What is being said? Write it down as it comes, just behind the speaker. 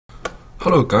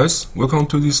Hello guys, welcome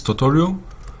to this tutorial.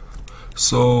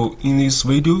 So in this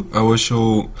video I will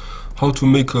show how to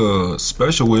make a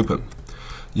special weapon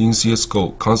in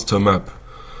CSGO custom map.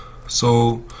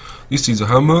 So this is a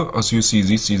hammer. As you see,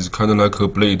 this is kinda like a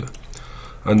blade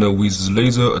and with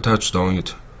laser attached on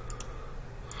it.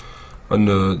 And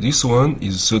this one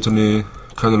is certainly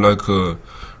kinda like a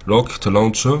rocket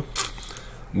launcher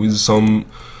with some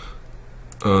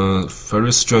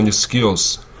very strange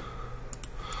skills.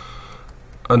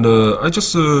 And I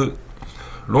just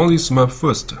run this map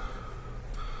first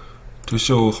to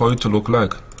show how it look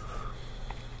like.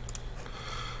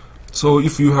 So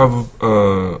if you have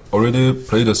already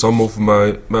played some of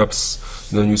my maps,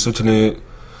 then you certainly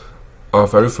are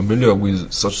very familiar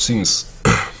with such things.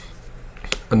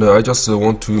 And I just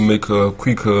want to make a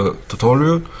quick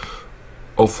tutorial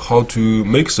of how to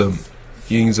make them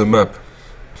in the map.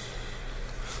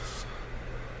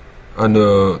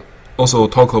 And also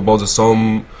talk about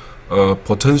some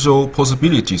potential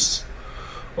possibilities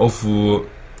of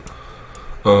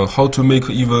how to make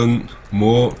even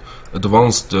more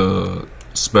advanced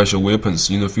special weapons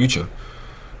in the future.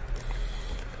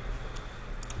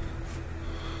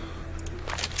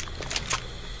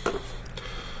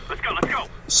 Let's go.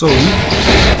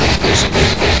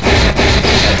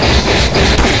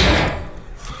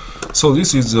 So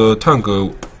this is a tank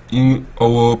in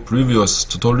our previous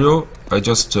tutorial I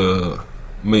just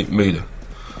made,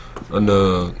 and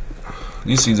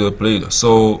this is a blade.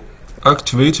 So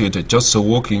activate it, just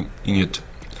walking in it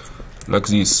like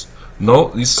this.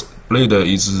 Now this blade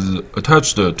is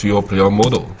attached to your player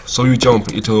model, so you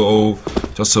jump, it will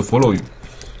just follow you.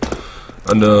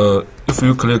 And if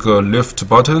you click a left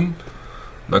button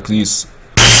like this,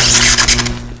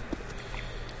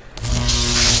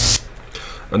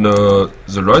 and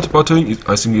the right button,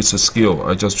 I think it's a skill.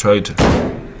 I just tried it.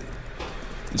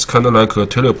 It's kind of like a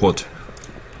teleport,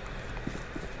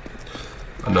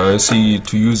 and I see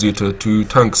to use it to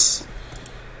tanks.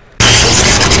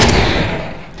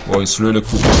 Oh, it's really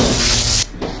cool.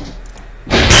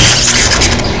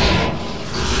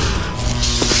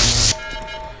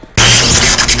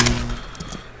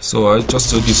 So I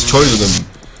just destroyed them.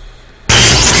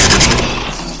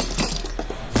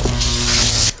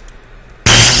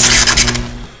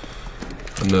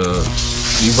 And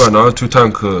leave another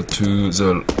tank to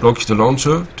the rocket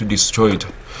launcher to destroy it.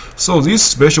 So these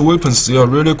special weapons, they are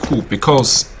really cool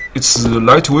because it's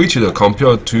lightweighted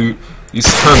compared to these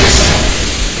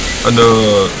tanks, and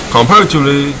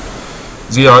comparatively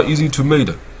they are easy to make,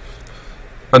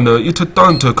 and it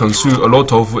doesn't consume a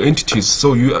lot of entities,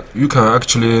 so you can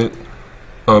actually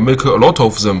make a lot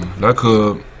of them, like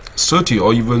 30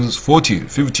 or even 40,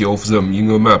 50 of them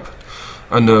in a map.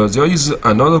 And there is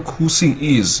another cool thing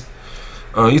is,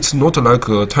 it's not like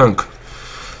a tank.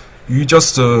 You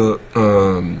just get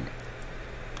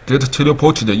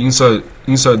teleported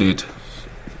inside it,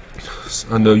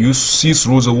 and you see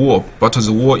through the wall, but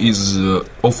the wall is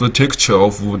of the texture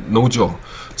of no jaw.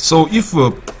 So if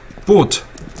a bot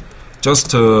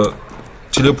just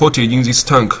teleported in this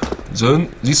tank, then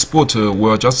this bot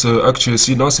will just actually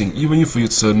see nothing, even if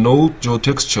it's no jaw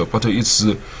texture, but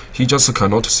he just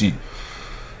cannot see.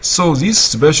 So these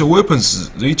special weapons,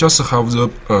 they just have the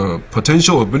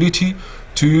potential ability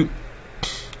to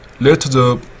let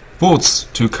the bots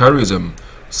to carry them.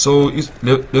 So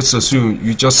let's assume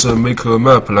you just make a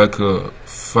map like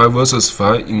 5 versus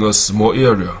 5 in a small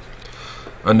area,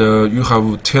 and you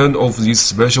have 10 of these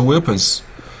special weapons.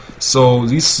 So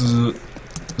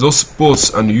those bots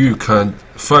and you can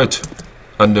fight,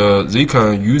 and they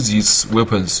can use these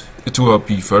weapons. It will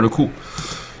be very cool.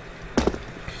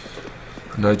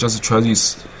 And I just try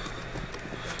this.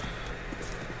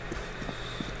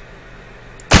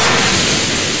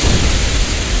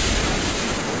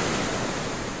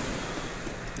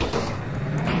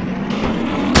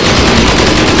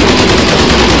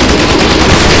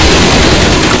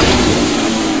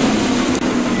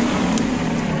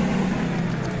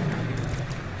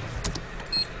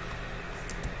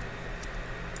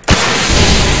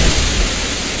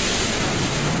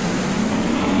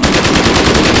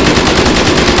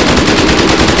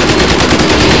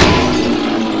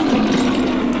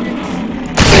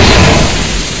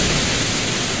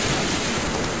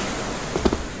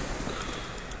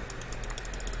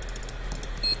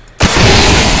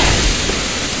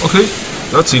 Okay,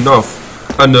 that's enough.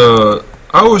 And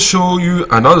I will show you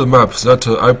another map that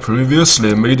I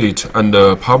previously made it and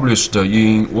published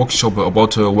in workshop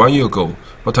about 1 year ago,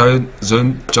 but I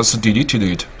then just deleted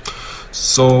it.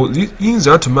 So in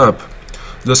that map,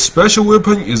 the special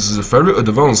weapon is very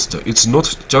advanced. It's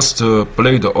not just a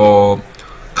blade or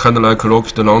kind of like a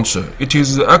rocket launcher. It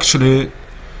is actually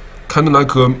kind of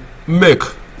like a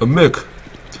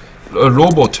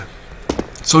robot.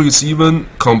 So it's even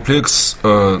complex,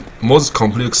 more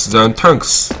complex than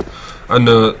tanks. And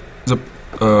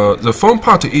the fun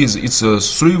part is it's a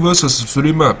 3 versus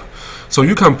 3 map. So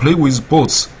you can play with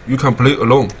bots, you can play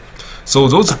alone. So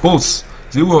those bots,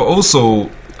 they will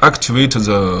also activate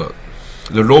the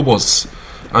robots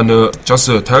and just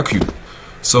attack you.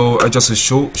 So I just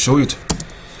show it.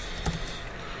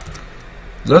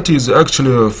 That is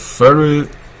actually a very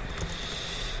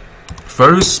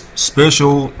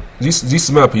special.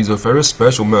 This map is a very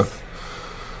special map.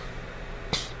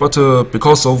 But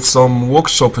because of some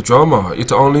workshop drama,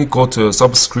 it only got a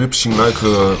subscription like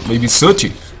maybe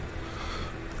 30.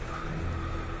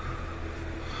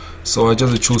 So I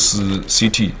just choose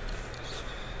CT.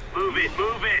 Move it.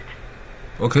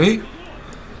 Okay.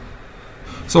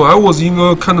 So I was in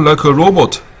a kind of like a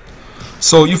robot.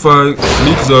 So if I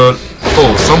click the...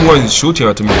 Oh, someone is shooting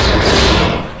at me.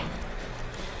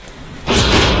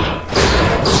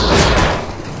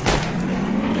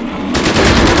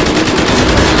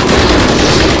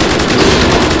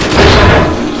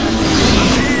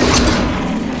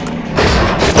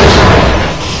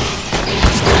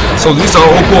 So these are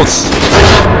all bots.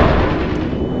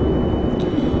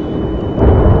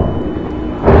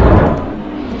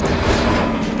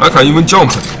 I can even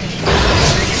jump.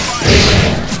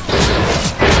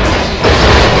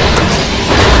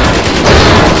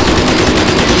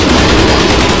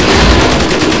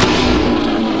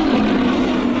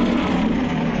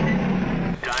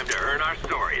 Time to earn our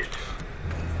stories.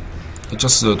 I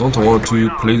just don't want to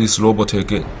play this robot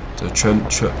again. The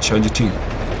change team.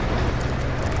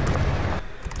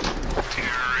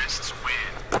 Terrorists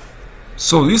win.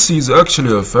 So this is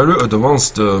actually a very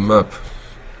advanced map.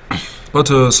 But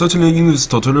certainly in this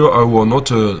tutorial I will not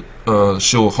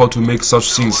show how to make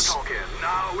such things.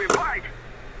 Now we fight.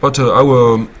 But I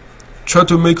will try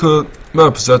to make a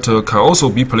map that can also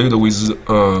be played with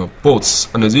bots,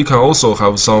 and they can also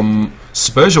have some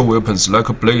special weapons like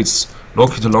blades,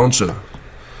 rocket launcher.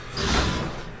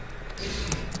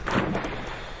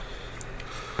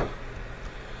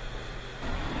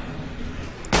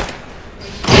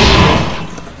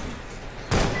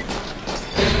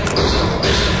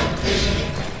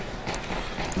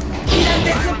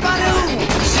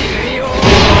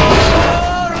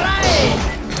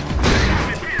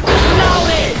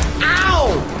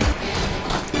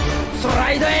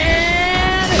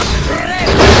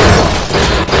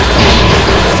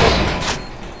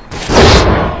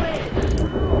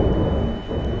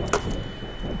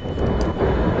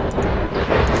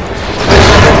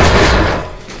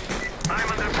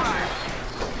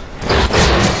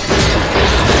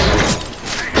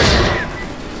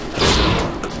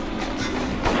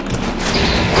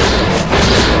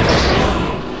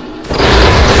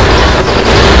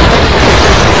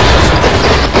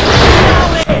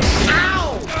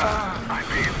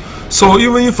 So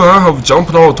even if I have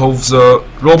jumped out of the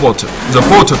robot, the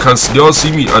bot can still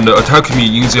see me and attack me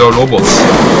in their robots.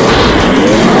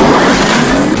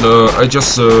 And I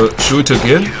just shoot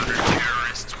again.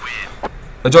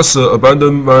 I just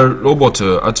abandon my robot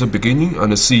at the beginning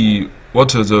and see what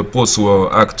the bots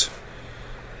will act.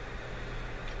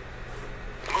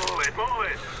 Move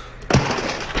it.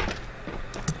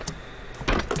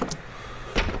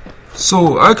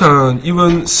 So I can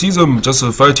even see them just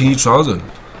fighting each other.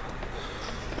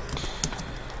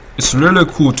 It's really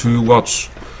cool to watch.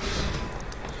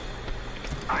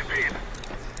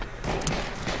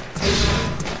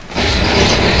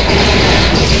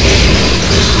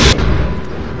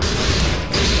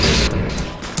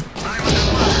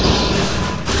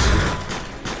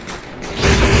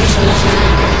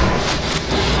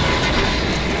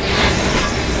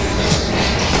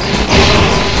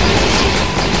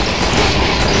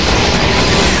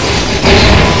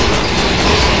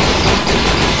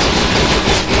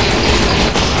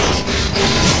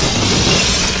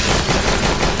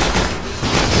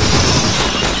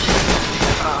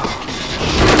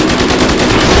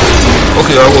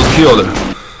 Okay, I was killed.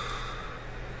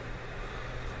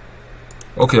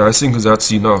 Okay, I think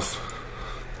that's enough.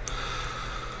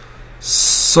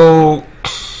 So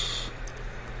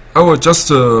I will just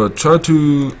try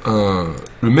to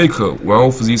remake one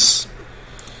of these.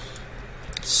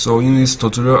 So in this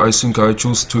tutorial, I think I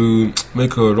choose to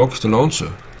make a rocket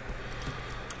launcher.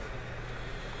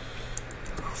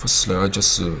 Firstly, I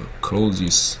just close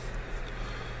this.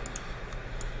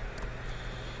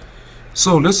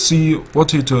 So let's see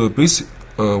what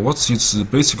what's its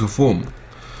basic form.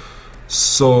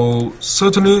 So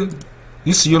certainly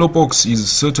this yellow box is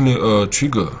certainly a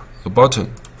trigger, a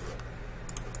button.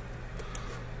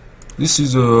 This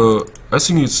is I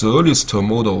think it's the earliest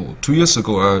model. 2 years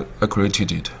ago I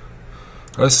created it.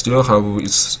 I still have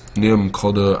its name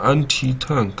called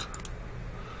anti-tank.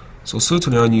 So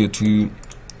certainly I need to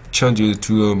change it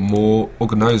to a more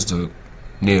organized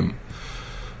name.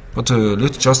 But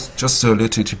let's just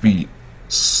let it be.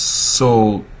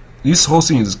 So this whole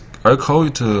thing is, I call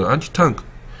it anti-tank.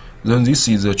 Then this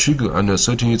is a trigger, and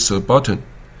certainly it's a button.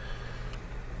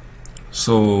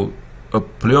 So a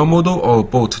player model or a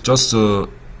bot just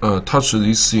touch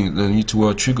this thing, then it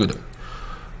will trigger.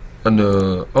 And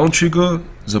on trigger,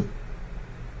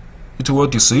 it will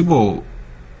disable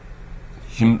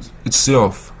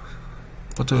itself.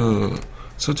 But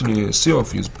certainly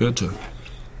self is better.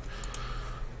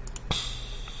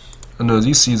 And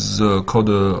this is called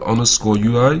underscore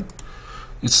UI.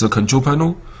 It's a control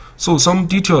panel. So some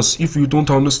details, if you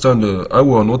don't understand, I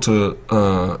will not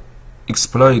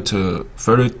explain it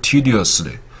very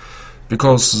tediously,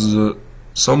 because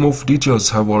some of details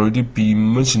have already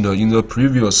been mentioned in the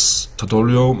previous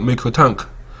tutorial, make a tank.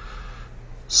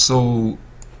 So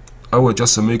I will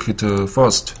just make it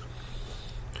fast.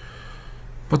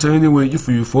 But anyway, if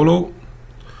you follow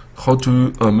how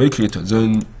to make it,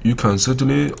 then you can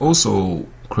certainly also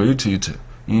create it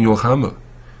in your hammer.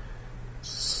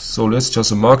 So let's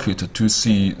just mark it to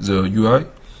see the UI.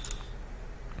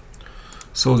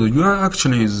 So the UI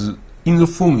actually is, in the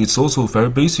phone, it's also very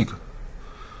basic.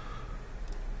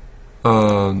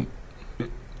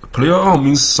 Player on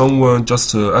means someone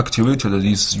just activated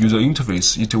this user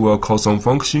interface. It will call some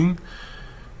function.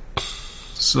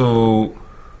 So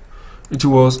it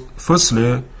was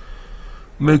firstly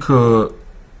make a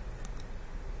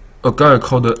guy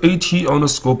called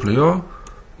AT_player.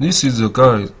 This is the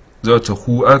guy that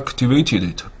who activated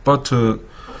it. But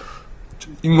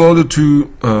in order to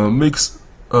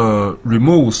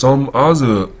remove some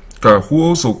other guy who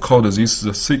also called this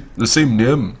the same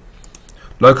name,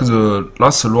 like the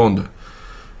last round,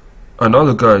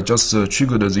 another guy just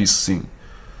triggered this thing.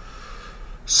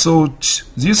 So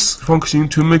this function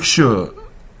to make sure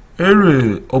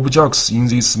every objects in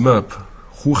this map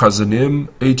who has the name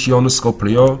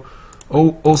AT_player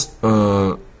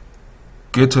also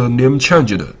get a name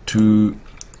changed to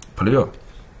player.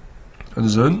 And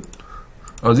then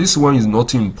this one is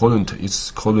not important.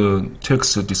 It's called a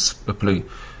text display.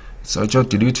 I just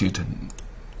delete it.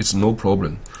 It's no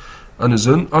problem. And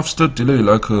then after delay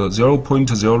like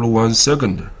 0.01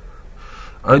 second,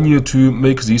 I need to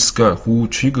make this guy who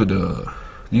triggered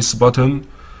this button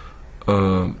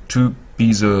to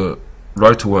be the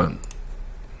right one.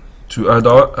 To add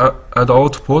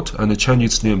output and change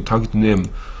its name, target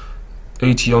name,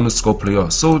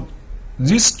 AT_player. So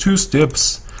these two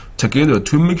steps together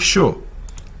to make sure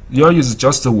there is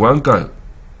just one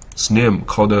guy's name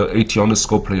called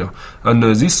AT_player, and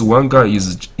this one guy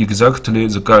is exactly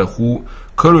the guy who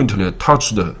currently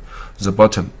touched the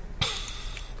button.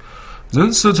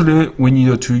 Then certainly we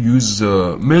need to use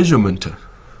the measurement,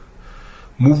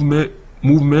 move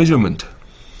measurement.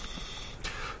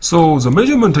 So the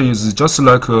measurement is just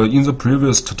like in the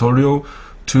previous tutorial,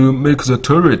 to make the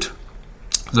turret,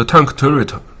 the tank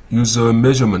turret, use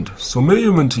measurement. So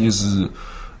measurement is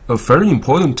a very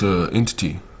important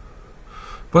entity.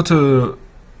 But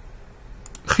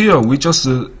here we just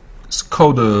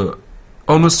call the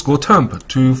 _temp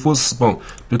to force spawn,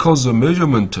 because the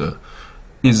measurement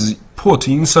is put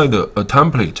inside a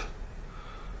template.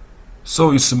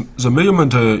 So the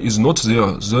measurement is not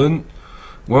there. Then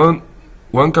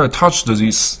one guy touched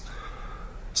this.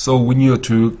 So we need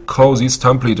to call this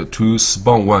template to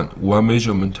spawn one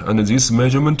measurement, and this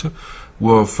measurement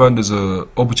will find the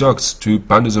objects to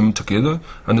bind them together,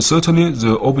 and certainly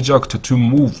the object to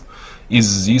move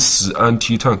is this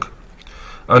anti-tank.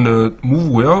 And move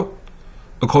where?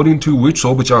 According to which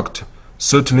object?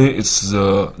 Certainly it's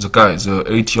the guy, the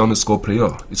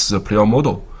AT_player. It's the player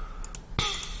model.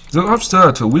 Then after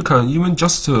that, we can even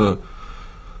just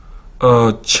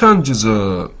change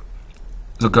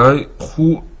the guy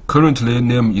who currently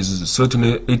name is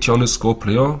certainly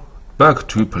AT_player back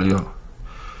to player.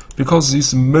 Because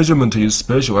this measurement is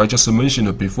special, I just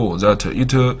mentioned before that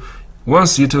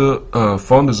once it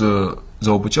found the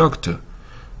object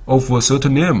of a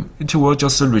certain name, it will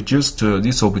just register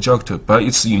this object by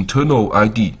its internal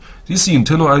ID. This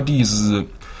internal ID is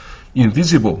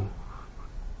invisible.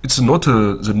 It's not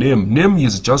the name. Name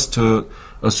is just a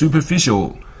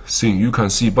superficial thing you can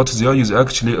see, but there is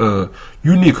actually a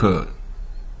unique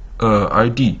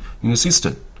ID in the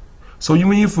system. So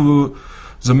even if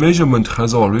the measurement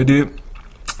has already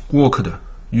worked,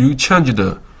 you changed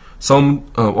some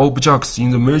objects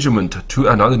in the measurement to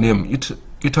another name,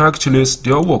 it actually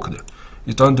still worked.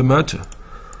 It doesn't matter.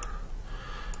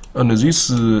 And this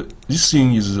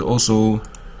thing is also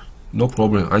no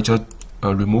problem. I just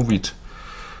remove it.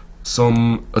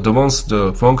 Some advanced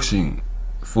function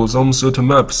for some certain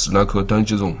maps like a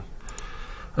danger zone.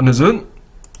 And then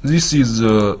this is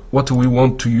what we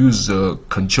want to use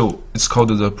control. It's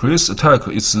called the press attack.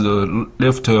 It's the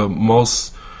left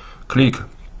mouse click.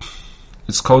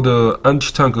 It's called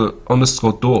anti-tank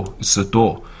underscore door. It's a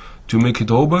door. To make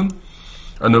it open,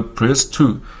 and press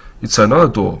 2. It's another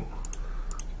door.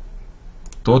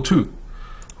 Door 2.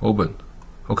 Open.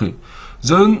 Okay.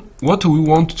 Then what we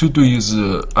want to do is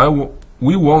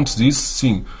we want this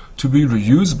thing to be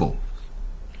reusable.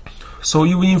 So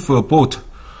even if a bot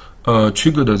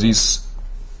triggered this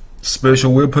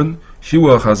special weapon, he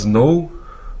will has no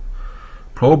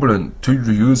problem to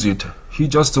reuse it. He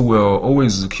just will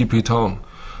always keep it on.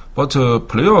 But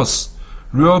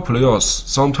real players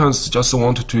sometimes just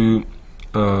want to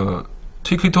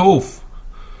take it off.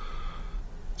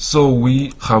 So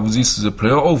we have this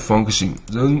player off function.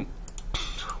 Then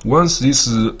once this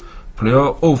player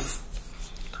off,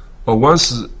 or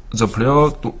once the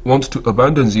player want to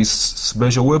abandon this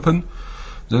special weapon,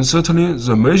 then certainly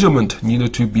the measurement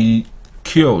needed to be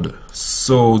killed.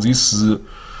 So this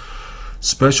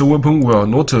special weapon will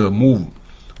not move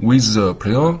with the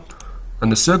player.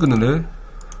 And secondly,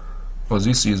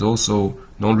 this is also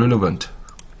non-relevant.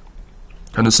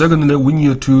 And secondly, we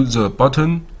need to the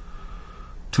button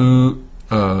to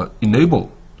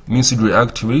enable, means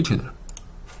reactivated.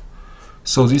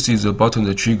 So this is the button,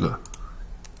 the trigger.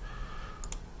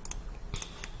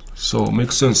 So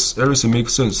makes sense. Everything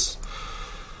makes sense.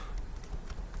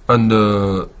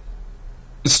 And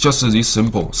it's just this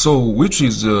simple. So which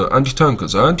is the anti-tank?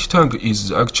 The anti-tank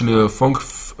is actually a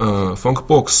funk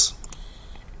box.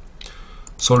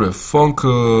 Sorry, funk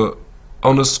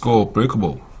underscore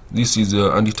breakable. This is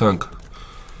the anti-tank.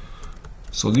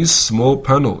 So this small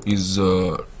panel is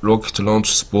rocket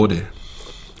launcher's body.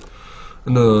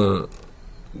 And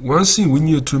one thing we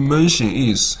need to mention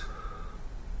is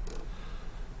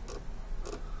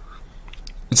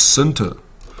its center.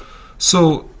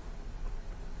 So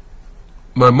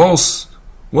my mouse,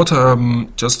 what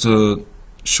I'm just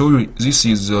showing, this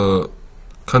is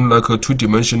kind of like a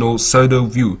two-dimensional side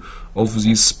view of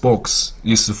this box,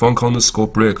 this funk underscore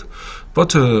break.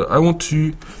 But I want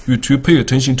you to pay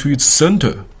attention to its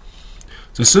center.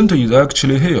 The center is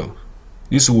actually here,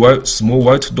 this small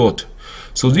white dot.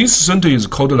 So this center is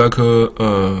called like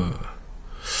a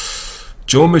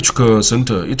geometric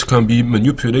center. It can be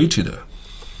manipulated.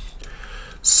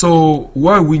 So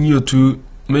why we need to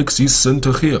make this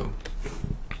center here?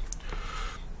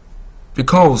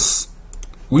 Because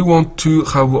we want to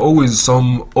have always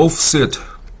some offset.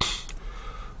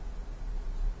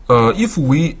 If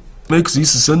we make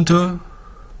this center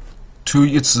to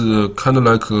its kind of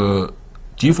like a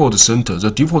default center, the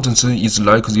default center is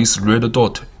like this red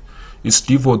dot. It's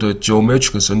default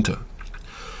geometric center.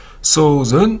 So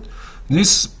then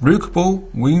this breakable,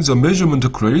 when the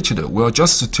measurement created, will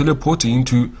just teleport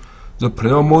into the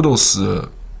player model's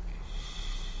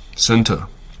center.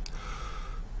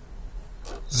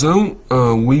 Then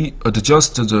we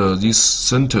adjust this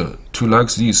center to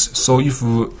like this. So if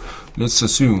let's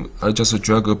assume I just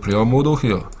drag a player model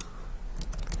here.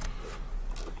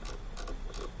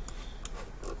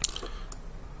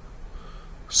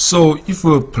 So if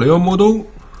a player model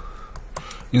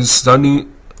is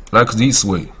standing like this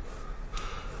way,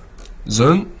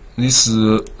 then this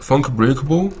funk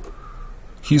breakable,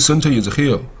 his center is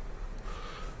here.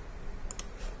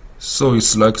 So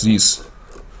it's like this.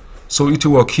 So it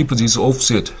will keep this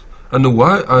offset. And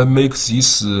why I make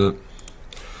this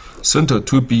center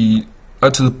to be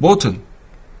at the bottom?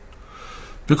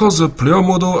 Because the player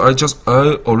model I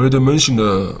already mentioned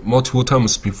multiple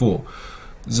times before.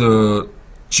 The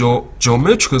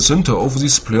geometric center of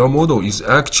this player model is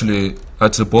actually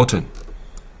at the bottom.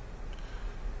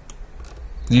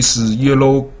 This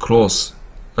yellow cross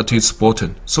at its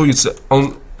bottom, so it's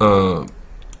on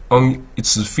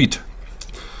its feet.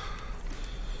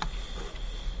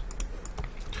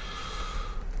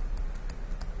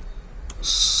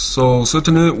 So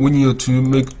certainly we need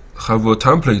to have a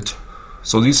template.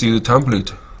 So this is a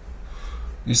template.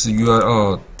 This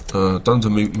UIR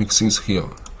doesn't make sense here,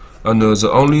 and the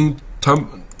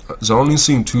only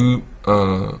thing to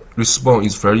respond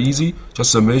is very easy,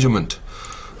 just a measurement.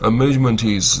 A measurement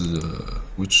is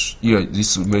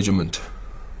this measurement.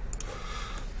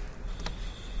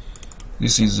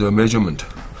 This is a measurement.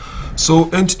 So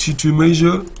entity to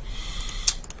measure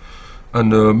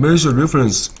and measure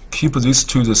reference, keep these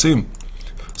two the same.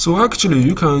 So actually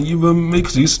you can even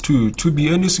make these two to be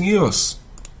anything else.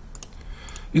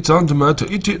 It doesn't matter.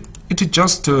 It it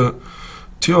just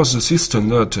tells the system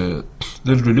that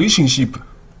the relationship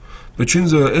between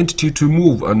the entity to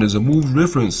move and the move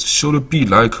reference should be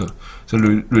like the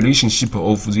relationship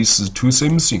of these two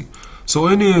same thing. So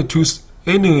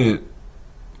any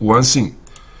one thing,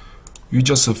 you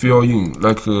just fill in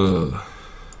like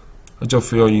I just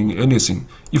fill in anything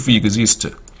if it exists.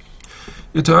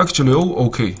 It actually all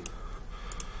okay,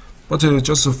 but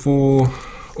just for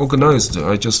organized,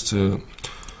 I just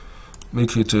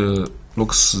make it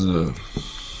looks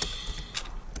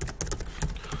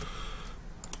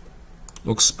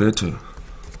better.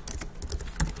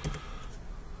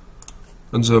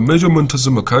 And the measurement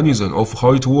mechanism of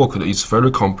how it worked is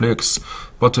very complex,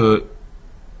 but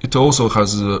it also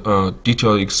has a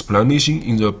detailed explanation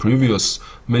in the previous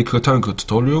Make a Tank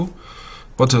tutorial.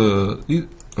 But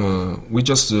we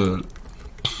just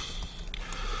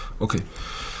okay.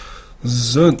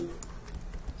 Then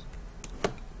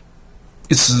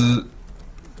it's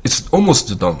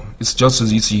almost done. It's just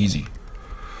this easy.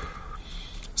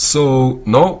 So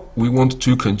now we want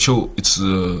to control its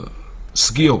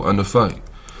scale and file.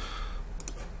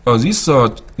 These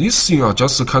things are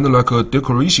just kind of like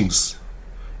decorations.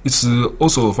 It's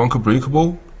also func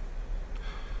breakable.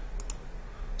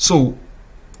 So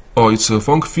it's a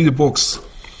func feed box,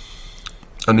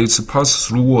 and it's a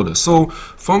pass-through word. So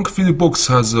func feed box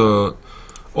has a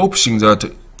option that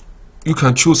you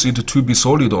can choose it to be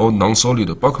solid or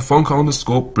non-solid. But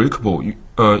func_breakable,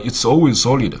 it's always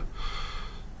solid.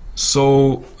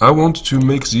 So I want to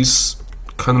make this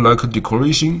kind of like a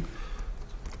decoration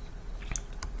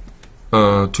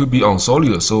to be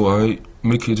unsolid. So I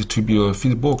make it to be a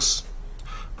feed box.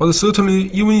 But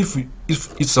certainly, even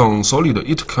if it's unsolid,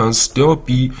 it can still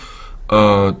be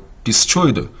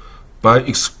destroyed by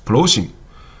explosion.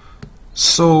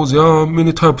 So there are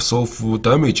many types of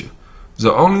damage.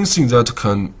 The only thing that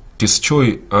can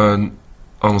destroy an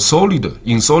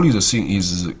insolid thing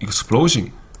is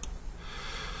explosion.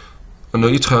 And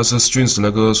it has a strength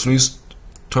like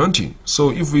 320.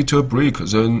 So if it break,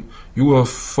 then you will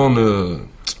find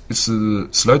it's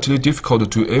slightly difficult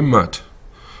to aim at,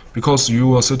 because you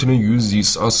will certainly use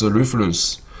this as a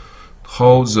reference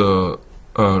how the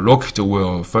rocket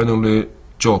will finally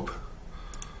drop,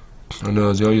 and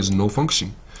there is no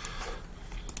function.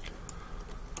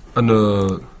 And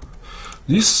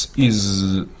this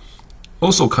is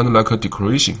also kind of like a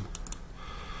decoration,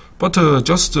 but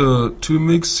just to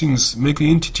make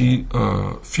entity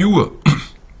fewer,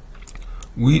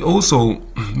 we also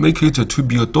make it to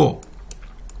be a door.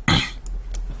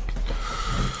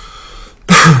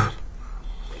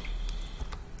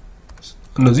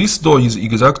 And this door is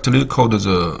exactly called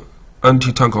the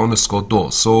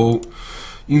anti-tank_door. So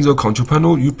in the control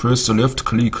panel, you press the left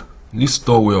click, this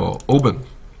door will open.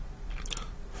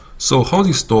 So how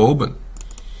this door open?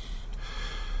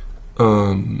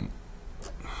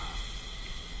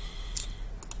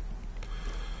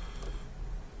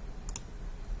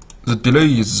 The delay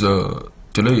is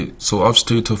delay. So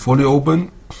after it fully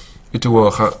open, it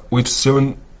will wait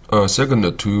 7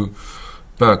 seconds to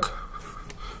back.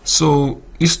 So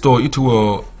this door, it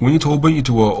will, when it open,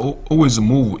 it will always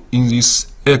move in this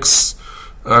X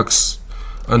axis,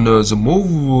 and the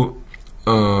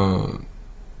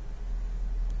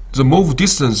move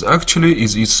distance actually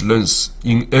is its length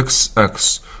in X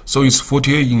axis. So it's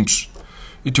 48 inch.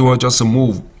 It will just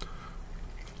move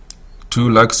to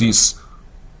like this,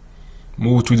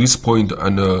 move to this point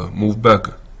and move back.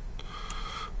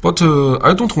 But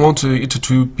I don't want it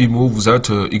to be moved that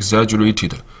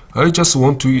exaggerated. I just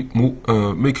want to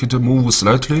make it move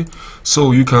slightly,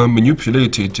 so you can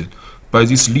manipulate it by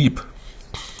this leap.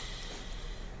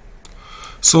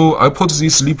 So I put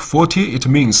this leap 40, it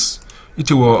means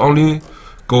it will only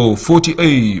go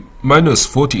 48 minus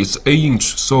 40 is 8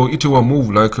 inch, so it will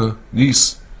move like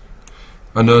this.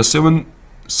 And 7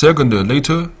 seconds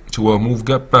later, it will move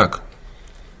back.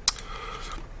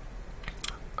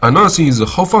 Another thing is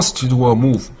how fast it will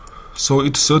move. So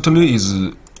it certainly is,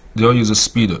 there is a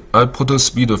speed. I put a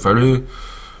speed very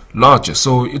large,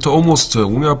 so it almost,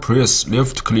 when I press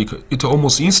left click, it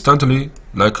almost instantly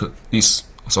like this,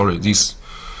 this,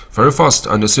 very fast,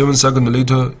 and 7 seconds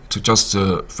later, it just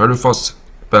very fast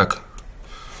back.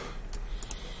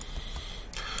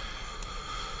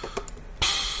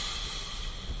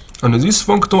 And this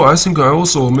func door, I think I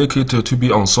also make it to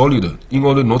be unsolid in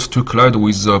order not to collide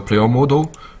with the player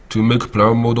model, to make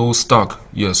player model stuck.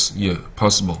 Yes, yeah,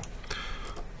 possible.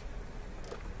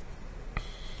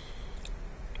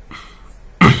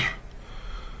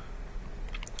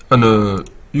 And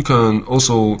you can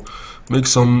also make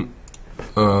some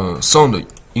sound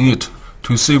in it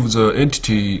to save the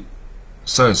entity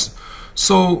size.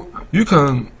 So you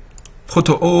can put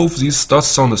all of these start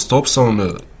sound, stop sound,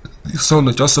 this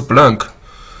sound just blank,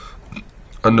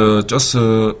 and just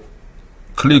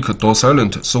click door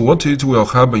silent. So what it will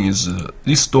happen is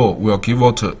this door will give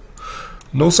out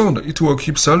no sound, it will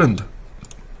keep silent.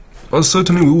 But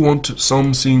certainly we want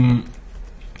something,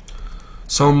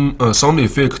 some sound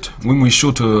effect. When we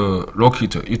shoot a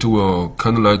rocket, it will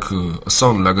kind of like a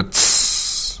sound like a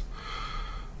tss.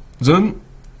 Then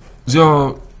there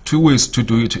are two ways to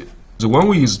do it. The one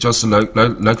way is just like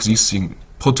this thing,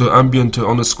 put ambient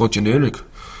underscore generic,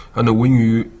 and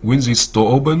when this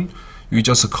door open, you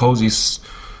just call this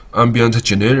ambient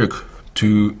generic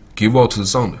to give out the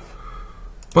sound.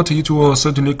 But it will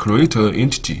certainly create an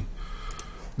entity.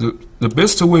 The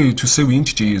best way to save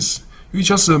entity is you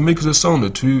just make the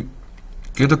sound to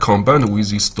get combined with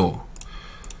this door.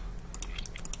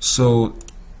 So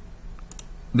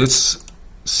let's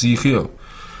see here.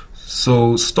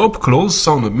 So stop close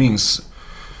sound means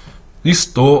this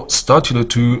door started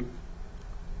to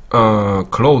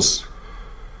close,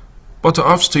 but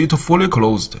after it fully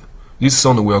closed, this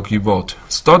sound will give out.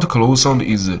 Start close sound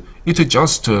is it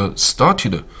just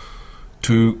started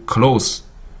to close.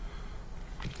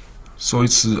 So I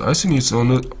think it's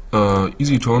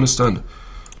easy to understand.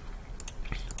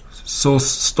 So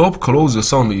stop close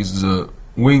sound is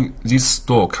when this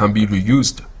door can be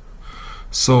reused.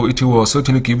 So it will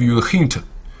certainly give you a hint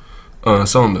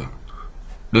sound.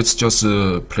 Let's just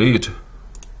play it.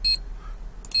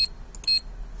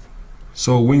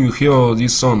 So when you hear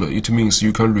this sound, it means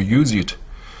you can reuse it.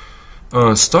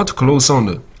 Start close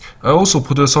sound. I also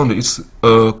put a sound. It's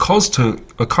a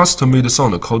custom-made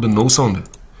sound called no sound.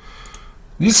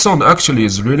 This sound actually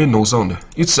is really no sound.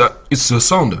 It's a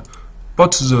sound,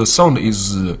 but the sound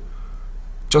is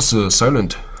just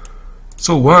silent.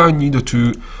 So why I need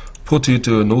to put it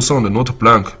no sound, not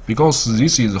blank? Because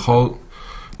this is how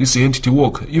this entity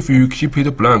work. If you keep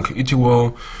it blank, it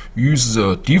will use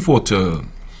the default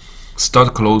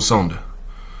start close sound.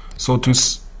 So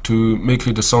to make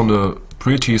it sound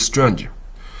pretty strange.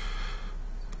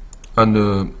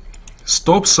 And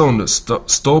stop sound, start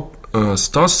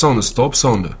sound, stop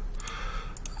sound.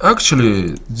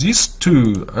 Actually, these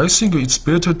two, I think it's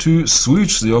better to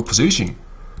switch their position.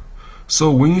 So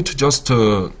when it just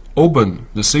open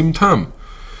the same time,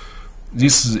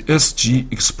 this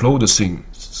SG explode thing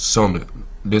sound.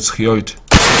 Let's hear it.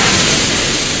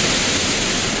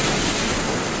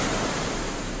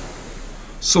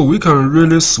 So we can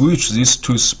really switch these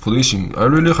two position. I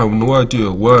really have no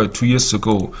idea why 2 years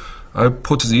ago I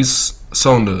put this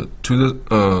sound to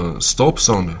the stop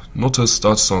sound, not a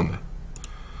start sound.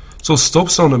 So stop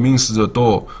sound means the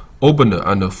door opened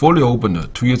and fully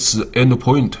opened to its end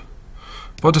point.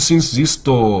 But since this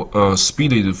door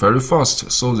speed is very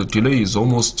fast, so the delay is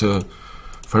almost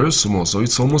very small, so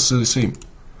it's almost the same.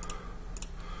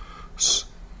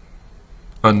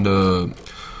 And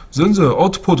then the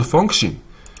output function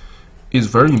is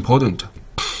very important.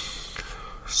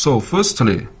 So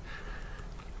firstly,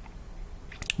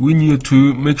 we need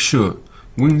to make sure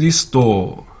when this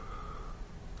door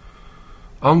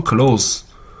unclose,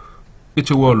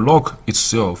 it will lock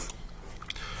itself.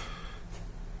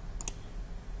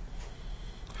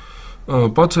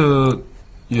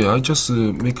 Yeah, I just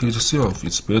make it self,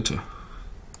 it's better.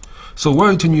 So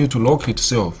why it need to lock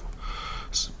itself?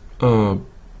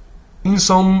 In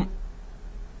some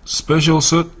special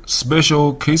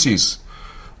cases,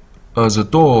 the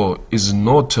door is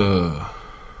not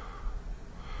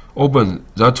open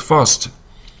that fast.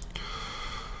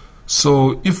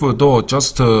 So if a door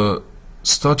just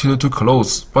started to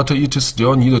close, but it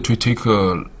still needed to take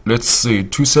let's say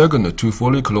 2 seconds to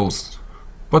fully close.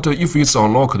 But if it's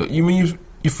unlocked, even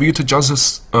if it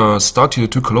just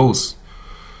started to close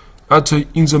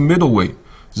in the middle way,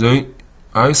 then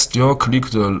I still click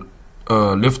the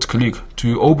left click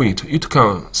to open it, it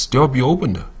can still be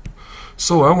opened.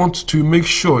 So I want to make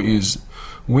sure is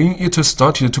when it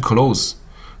started to close,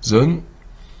 then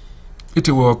it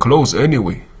will close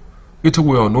anyway. It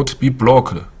will not be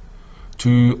blocked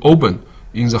to open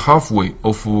in the halfway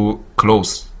of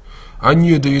close. I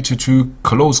need it to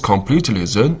close completely,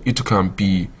 then it can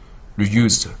be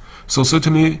reused. So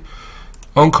certainly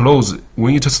on close,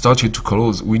 when it started to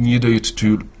close, we need it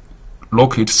to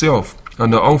lock itself,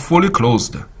 and on fully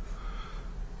closed,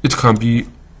 it can be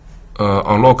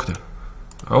unlocked.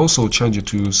 I also change it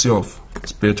to self,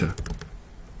 it's better.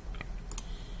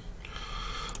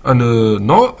 And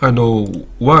now I know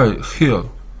why here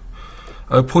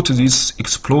I put this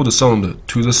explode sound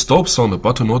to the stop sound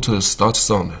but not the start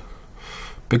sound.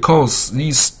 Because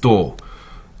this door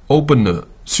opened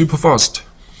super fast.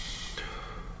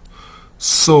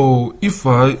 So if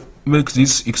I make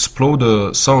this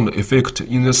explode sound effect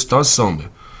in the start sound,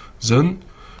 then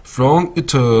from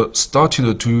it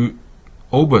started to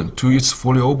open to it's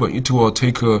fully open, it will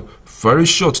take a very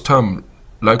short time,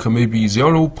 like maybe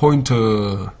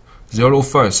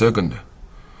 0.05 second.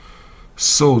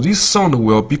 So this sound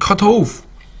will be cut off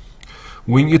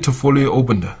when it fully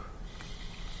opened.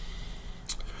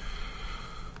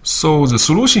 So the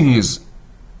solution is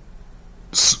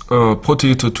put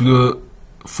it to the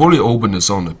fully opened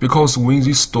sound, because when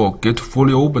this door get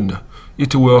fully opened,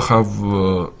 it will have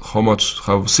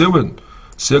have 7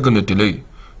 second delay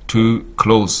to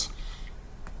close.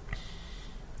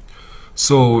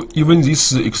 So even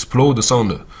this explode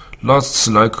sound lasts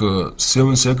like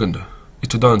 7 seconds,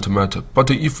 it doesn't matter.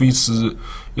 But if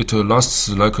it lasts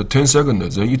like 10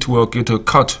 seconds, then it will get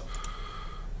cut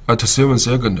at 7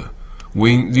 seconds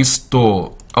when this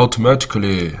door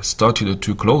automatically started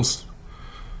to close.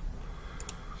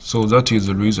 So that is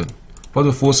the reason.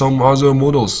 But for some other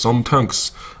models, some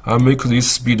tanks, I make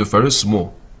this speed very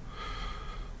small.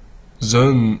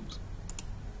 Then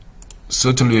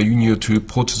certainly you need to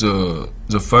put the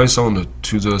fire sound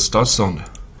to the start sound.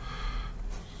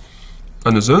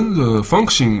 And then the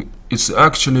function is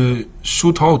actually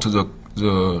shoot out the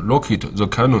rocket, the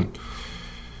cannon.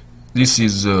 This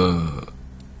is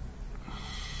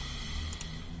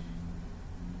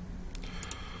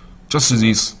just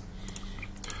this,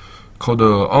 called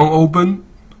unopen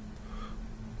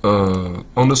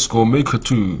underscore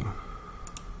make2.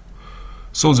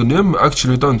 So the name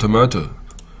actually doesn't matter.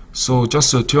 So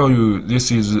just tell you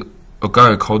this is a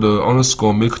guy called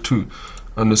underscore make2,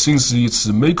 and since it's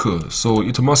maker, so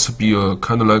it must be a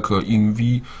kind of like a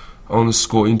env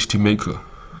underscore entity maker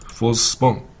for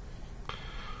spawn.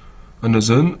 And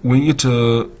then when it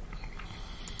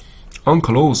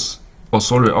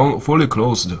fully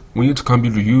closed, when it can be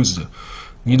reused,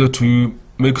 need to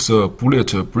make the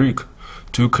bullet break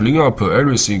to clean up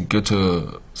everything get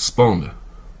spawned.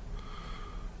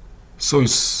 So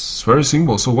it's very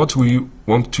simple. So what we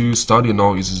want to study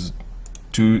now is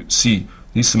to see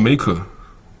this maker,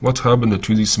 what happened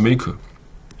to this maker.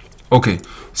 Okay,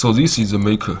 so this is the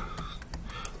maker.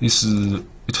 This is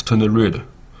it turned red.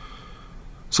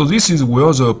 So this is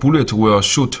where the bullet will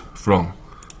shoot from,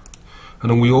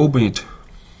 and we open it.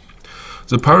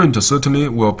 The parent certainly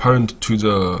will parent to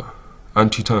the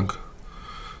anti-tank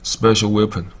special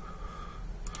weapon.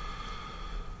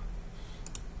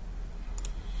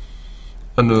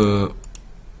 And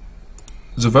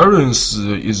the variance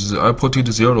is I put it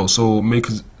 0, so make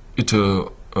it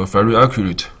very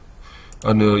accurate.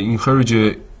 And encourage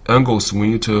angles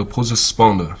when it poses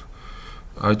spawn,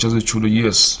 I just choose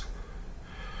yes.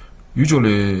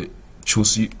 Usually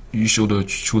you should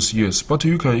choose yes, but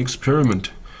you can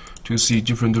experiment to see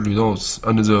different results.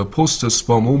 And the post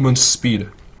spawn movement speed.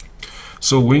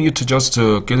 So when it just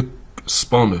get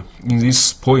spawned in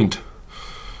this point,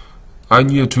 I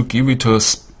need to give it a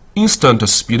instant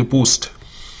speed boost,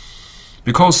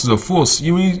 because the force,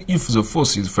 even if the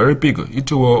force is very big,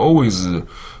 it will always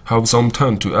have some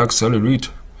time to accelerate.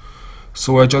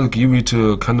 So I just give it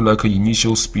kind of like an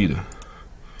initial speed.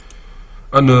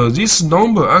 And this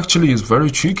number actually is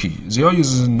very tricky. There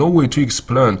is no way to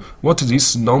explain what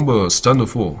this number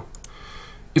stands for.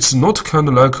 It's not kind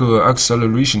of like an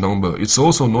acceleration number. It's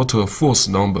also not a force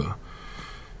number.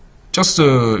 Just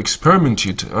experiment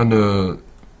it. And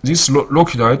this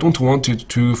rocket, I don't want it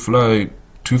to fly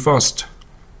too fast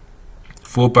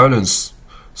for balance.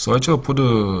 So I just put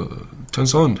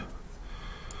 10,000.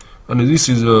 And this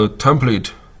is a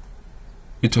template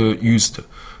it used.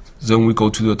 Then we go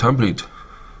to the template.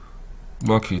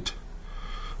 Mark it.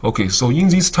 Okay, so in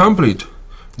this template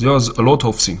there's a lot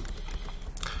of things.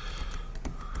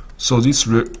 So this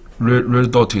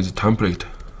red dot is template.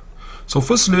 So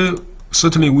firstly,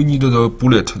 certainly we need the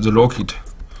bullet, the rocket.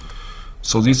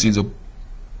 So this is a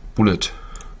bullet.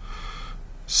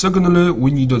 Secondly, we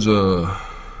need the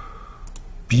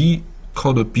B,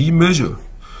 called B measure.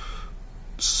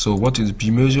 So what is B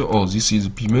measure? Oh, this is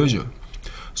B measure.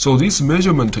 So this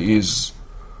measurement is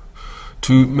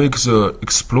to make the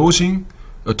explosion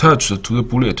attached to the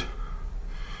bullet.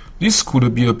 This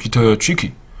could be a bit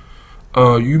tricky.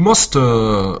 You must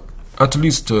at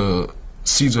least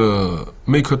see the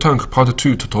Maker Tank Part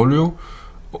 2 tutorial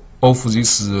of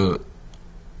this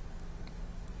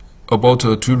about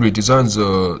to redesign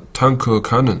the tank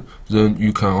cannon, then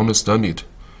you can understand it.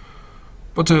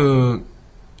 But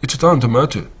it doesn't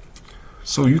matter.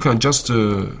 So you can just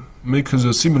make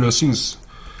the similar things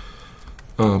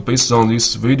based on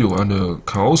this video, and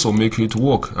can also make it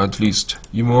work at least,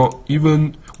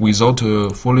 even without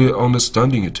fully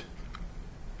understanding it.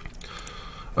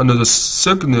 And the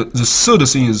third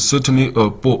thing is certainly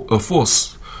a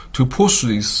force to push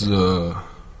this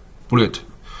bullet.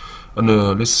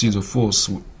 And let's see the force.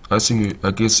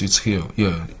 I guess it's here.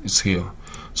 Yeah, it's here.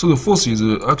 So the force is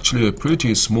actually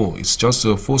pretty small. It's just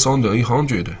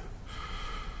 4,800.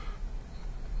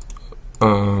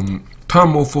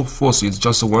 Time of force is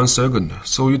just 1 second.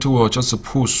 So it will just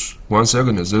push 1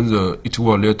 second. Then it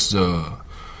will let the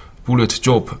bullet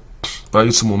drop by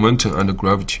its momentum and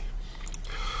gravity.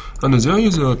 And there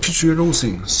is a pitch error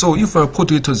thing. So if I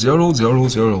put it 0, 0,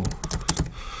 0,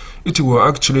 it will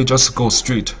actually just go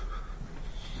straight.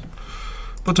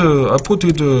 But I put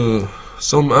it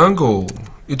some angle.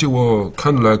 It will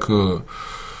kind of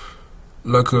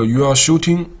like you are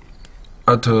shooting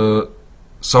at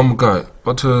some guy,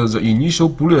 but the initial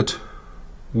bullet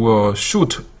will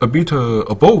shoot a bit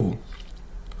above,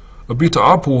 a bit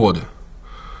upward.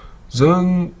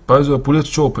 Then by the bullet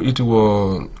drop, it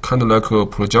will kind of like a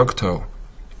projectile.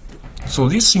 So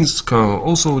these things can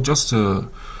also just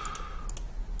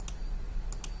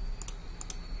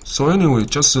so anyway,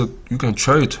 just you can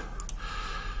try it.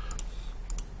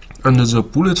 And the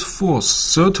bullet force,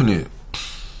 certainly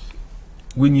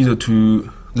we need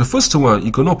to, the first one,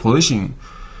 ignore position.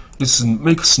 It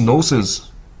makes no sense.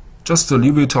 Just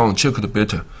leave it unchecked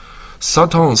better.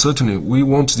 Start on, certainly we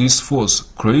want this force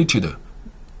created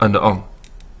and on.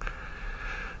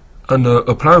 And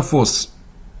apply force,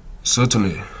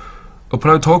 certainly.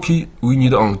 Apply torque, we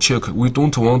need uncheck. We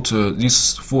don't want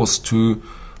this force to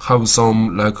have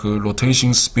some like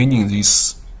rotation spinning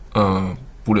this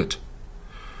bullet.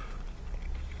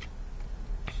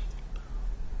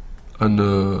 And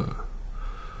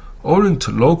orient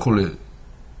locally.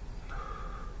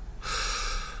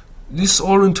 This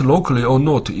orient locally or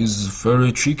not is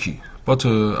very tricky, but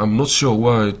I'm not sure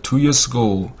why 2 years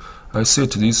ago I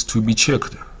set this to be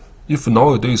checked. If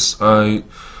nowadays I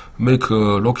make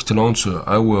a rocket launcher,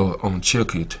 I will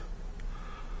uncheck it.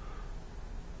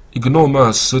 Ignore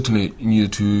mass, certainly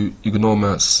need to ignore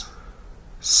mass.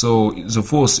 So the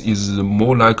force is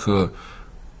more like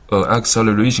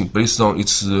acceleration based on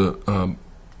its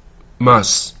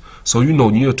mass. So you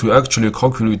need to actually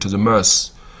calculate the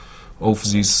mass of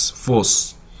this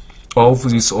force, of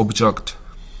this object.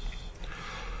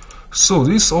 So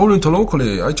this orient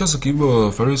locally, I just give a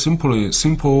very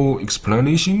simple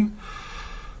explanation.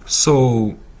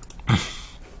 So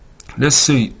let's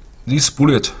say this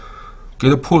bullet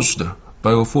get pushed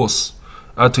by a force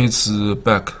at its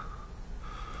back,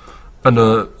 and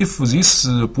if this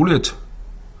bullet,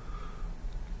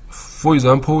 for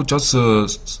example, just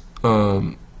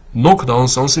knock down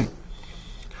something,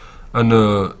 and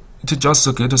it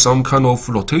just get some kind of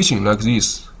rotation like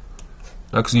this,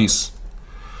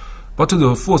 but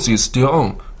the force is still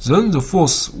on, then the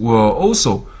force will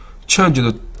also change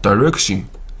the direction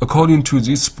according to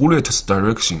this bullet's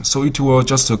direction. So it will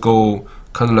just go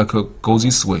kind of like go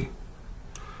this way.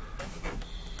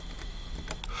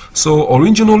 So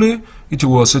originally it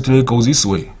will certainly go this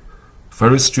way,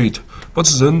 very straight. But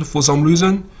then for some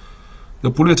reason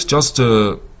the bullet just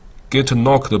get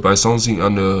knocked by something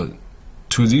and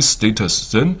to this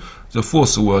status. Then the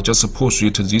force will just push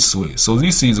it this way. So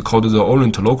this is called the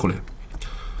orient locally.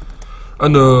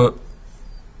 And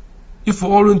if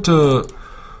orient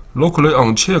locally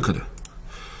unchecked,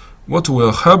 what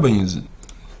will happen is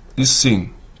this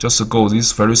thing just go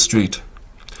this very straight,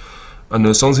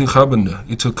 and something happened.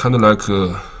 It kind of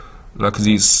like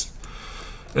this.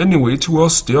 Anyway, it will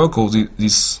still go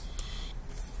this.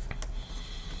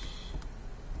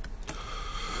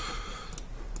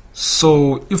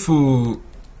 So if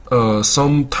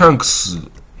some tanks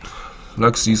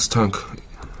like this tank,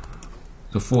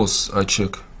 the force I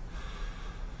check,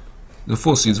 the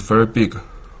force is very big,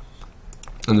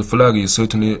 and the flag is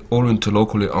certainly orient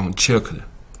locally unchecked.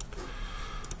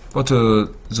 But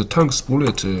the tank's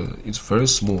bullet is very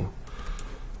small.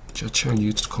 Just change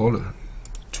its color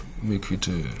to make it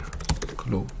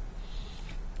glow.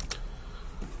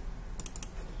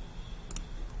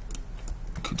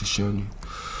 Make it shiny.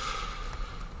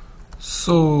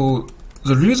 So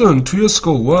the reason 2 years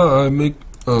ago why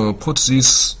I put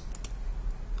this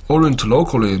orient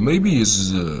locally maybe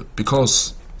is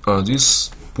because this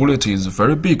bullet is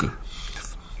very big,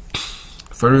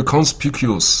 very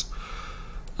conspicuous,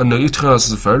 and it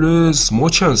has very small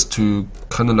chance to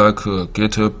kind of like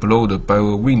get blown by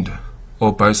a wind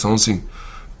or by something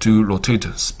to rotate,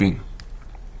 spin.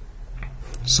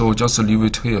 So just leave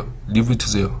it here, leave it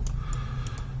there.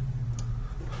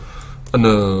 And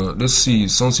let's see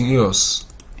something else.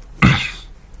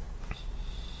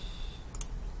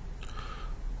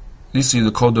 This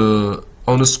is called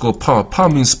underscore par. Par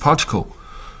means particle.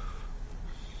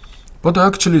 But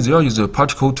actually there is a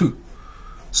particle too.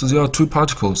 So there are two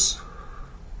particles.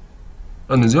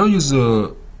 And there is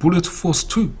a bullet force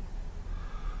too.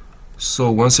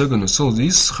 So 1 second. So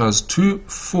this has two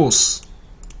force.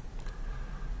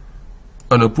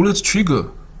 And a bullet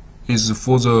trigger is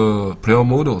for the player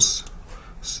models.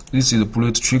 This is a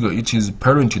bullet trigger. It is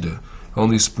parented on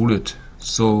this bullet.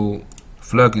 So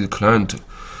flag is client.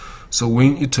 So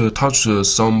when it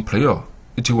touches some player,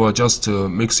 it will just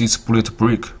make this bullet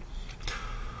break.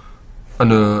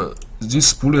 And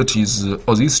this bullet is,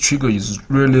 or this trigger is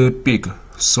really big.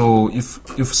 So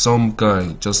if some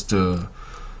guy just kind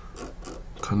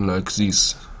of like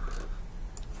this,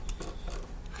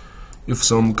 if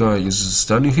some guy is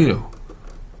standing here,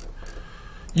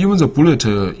 even the bullet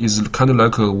is kind of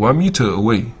like 1 meter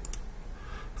away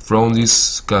from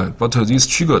this guy, but this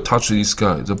trigger touch this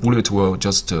guy, the bullet will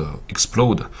just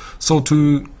explode. So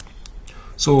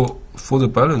for the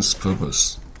balance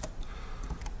purpose,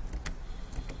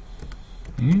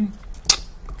 oh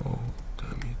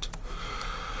damn it.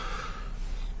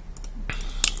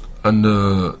 And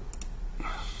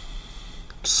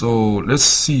so let's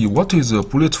see what is a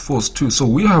bullet force 2. So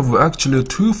we have actually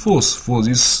 2 force for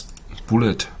this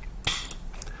bullet.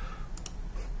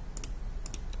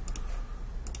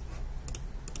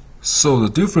 So the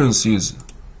difference is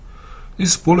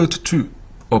this bullet 2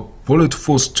 or bullet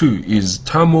force 2 is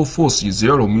time of force is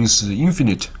 0, means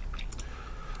infinite,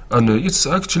 and it's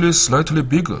actually slightly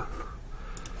bigger,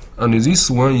 and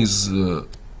this one is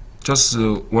just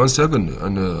 1 second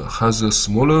and has a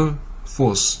smaller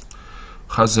force,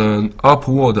 has an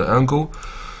upward angle.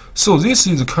 So this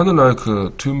is kind of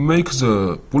like to make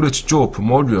the bullet drop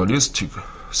more realistic.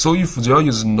 So if there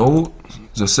is no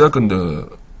the second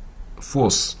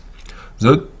force,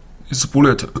 then this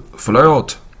bullet fly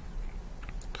out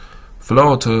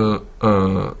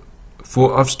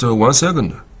for after 1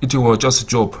 second. It will just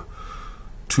drop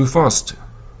too fast,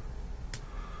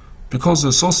 because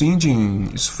the source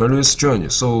engine is very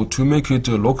strange. So to make it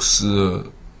looks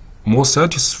more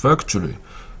satisfactory,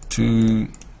 to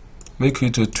make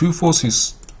it 2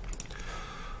 forces,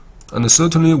 and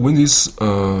certainly when this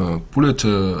bullet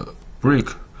break,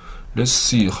 let's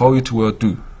see how it will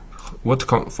do, what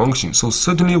function. So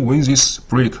certainly when this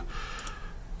break,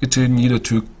 it need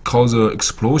to cause the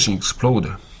explosion,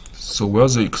 explode. So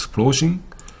where's the explosion?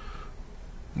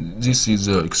 This is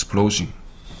the explosion.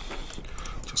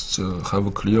 Just have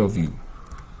a clear view.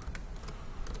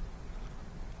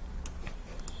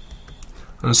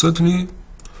 And certainly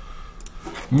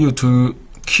need to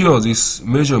kill this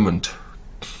measurement.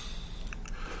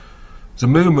 The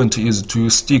measurement is to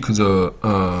stick the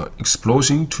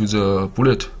explosion to the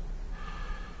bullet.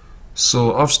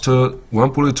 So after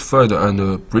 1 bullet fired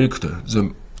and breaked,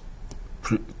 the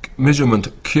measurement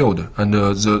killed, and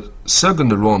the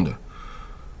second round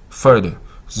fired,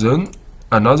 then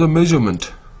another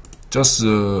measurement just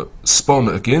spawned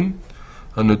again,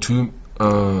 and to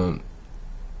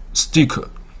stick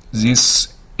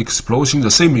this explosion, the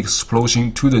same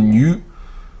explosion, to the new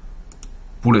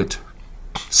bullet.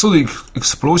 So the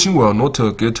explosion will not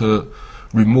get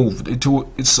removed.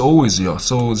 It's always there.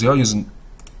 So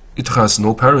it has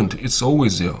no parent. It's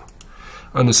always there.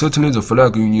 And certainly the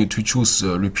flag you need to choose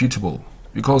repeatable,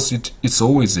 because it's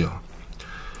always there.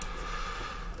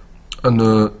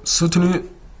 And certainly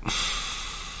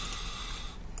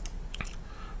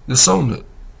the sound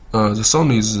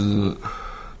is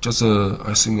just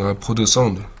I think I put a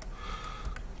sound,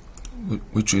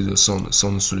 which is the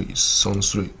sound 3. Sound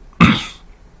 3.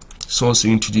 Source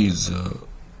entity is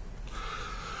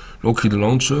rocket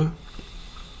launcher,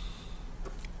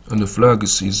 and the flag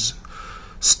is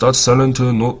start silent,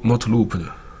 not looped.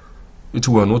 It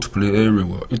will not play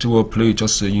everywhere. It will play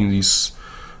just in this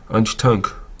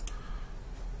anti-tank.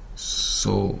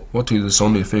 So what is the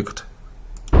sound effect?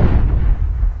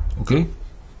 Okay.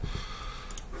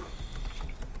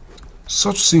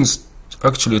 Such things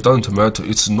actually don't matter.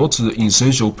 It's not the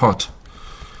essential part.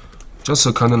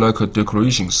 Just kind of like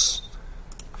decorations.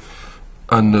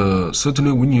 And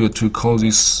certainly we need to call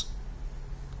this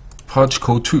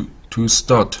particle 2 to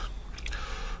start.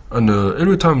 And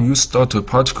every time you start a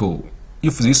particle,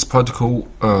 if this particle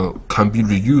can be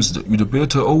reused, you'd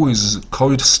better always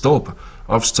call it stop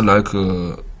after like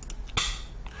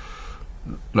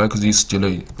this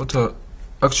delay. But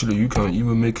actually you can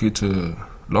even make it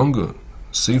longer,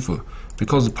 safer,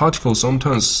 because the particles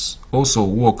sometimes also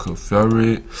work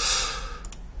very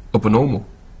abnormal.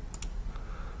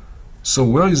 So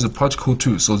where is the particle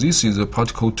 2? So this is the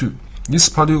particle 2. This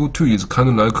particle 2 is kind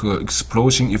of like an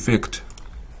explosion effect.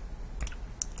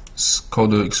 It's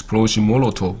called the explosion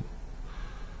Molotov.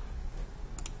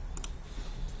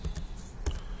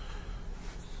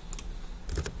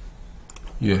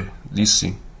 Yeah, this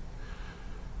thing.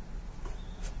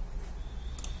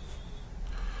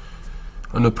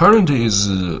 And the parent is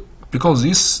because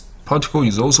this particle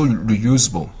is also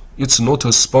reusable. It's not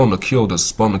a spawn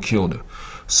killed,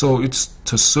 so it's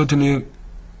to certainly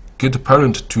get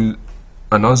parent to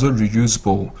another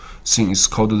reusable thing. It's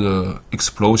called the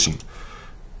explosion.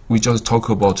 We just talk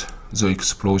about the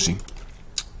explosion.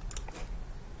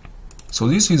 So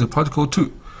this is particle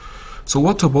 2. So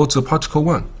what about the particle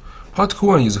 1? Particle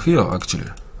 1 is here actually.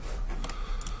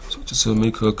 So just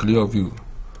make a clear view.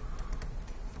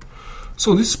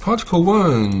 So this particle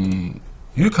 1,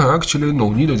 you can actually no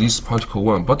need this particle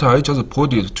 1, but I just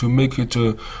put it to make it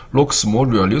looks more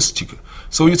realistic.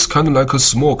 So it's kind of like a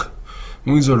smoke.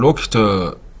 When the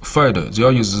rocket fired,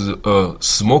 there is a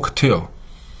smoke tail.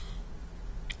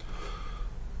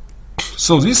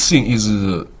 So this thing is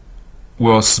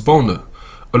will spawn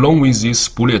along with this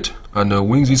bullet, and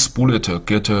when this bullet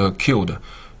get killed,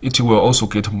 it will also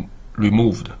get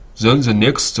removed. Then the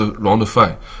next round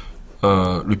fire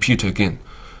repeat again.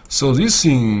 So this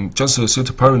thing just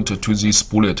set parent to this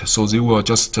bullet, so they will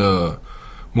just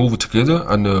move together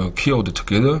and killed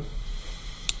together,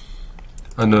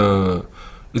 and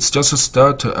it's just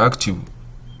start active.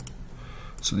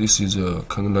 So this is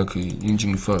kind of like an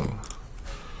engine file.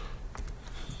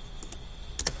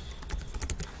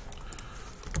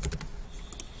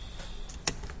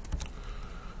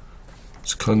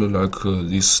 It's kind of like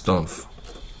this stuff.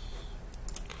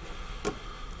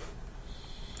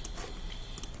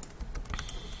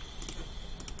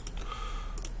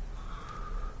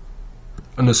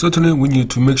 And certainly we need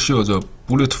to make sure the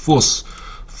bullet force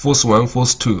 1,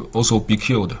 force 2 also be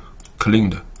killed,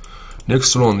 cleaned.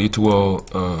 Next round it will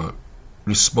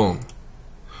respawn.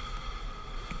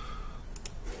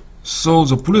 So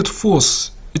the bullet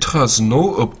force, it has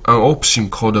no an option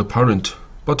called parent,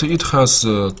 but it has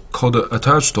called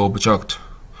attached object.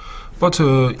 But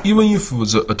even if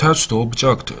the attached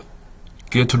object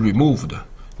get removed,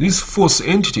 this force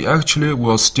entity actually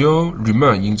will still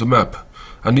remain in the map,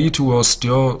 and it will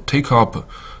still take up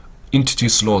entity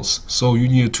slots. So you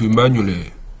need to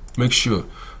manually make sure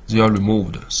they are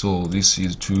removed. So this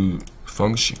is to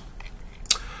function.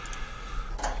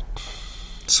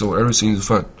 So everything is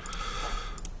fine.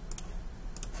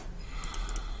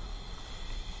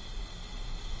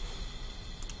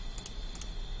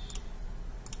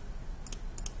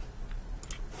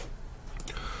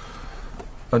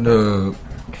 And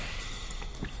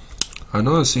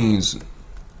another thing is,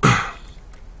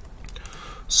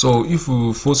 so if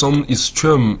for some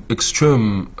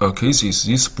extreme cases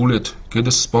this bullet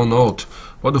gets spawned out,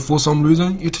 but for some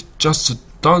reason it just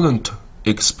doesn't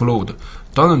explode,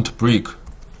 doesn't break,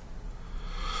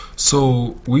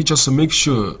 so we just make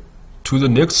sure to the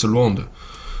next round,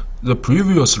 the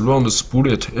previous round's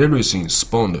bullet, everything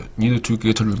spawned need to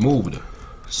get removed.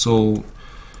 So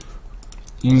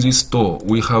in this door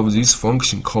we have this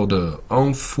function called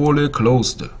unfully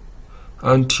closed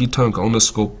anti-tank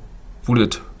underscore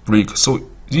bullet break. So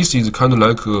this is kind of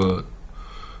like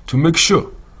to make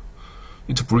sure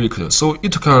it breaks. So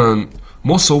it can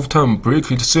most of the time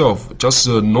break itself, just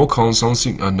knock on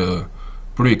something and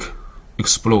break,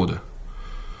 explode.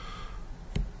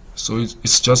 So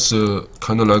it's just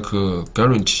kind of like a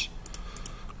guarantee.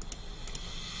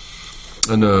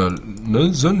 And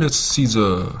then let's see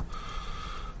the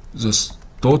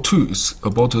door 2 is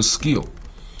about a skill.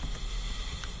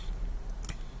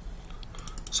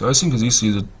 So I think this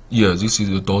is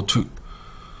the door 2.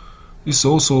 It's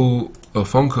also a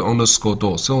function underscore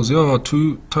door. So there are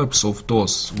two types of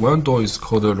doors. One door is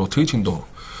called a rotating door.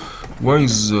 One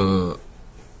is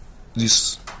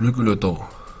this regular door.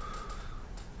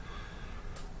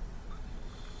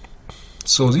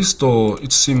 So this door,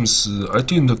 it seems I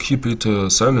didn't keep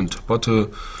it silent, but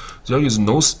there is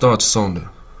no start sound.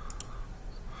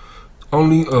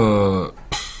 Only a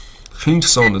hint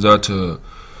sound that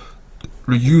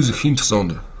reuse hint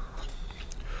sound.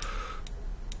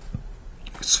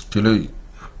 It's delay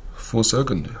 4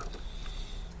 seconds.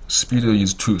 Speed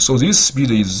is 2. So this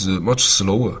speed is much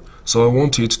slower. So I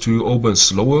want it to open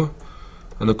slower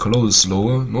and close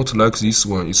slower, not like this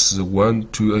one. It's 1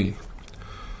 to A.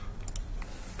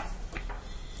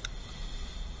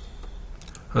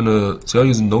 And there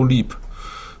is no leap.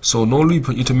 So no leap,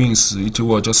 it means it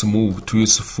will just move to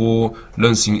its full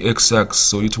length in x-axis.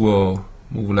 So it will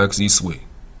move like this way.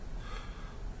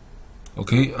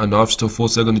 Okay, and after 4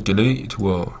 second delay, it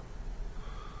will,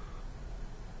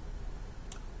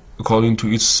 according to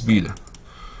its speed.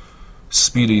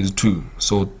 Speed is 2,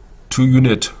 so 2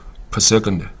 units per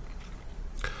second.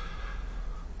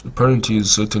 The parent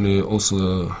is certainly also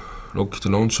a rocket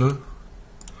launcher.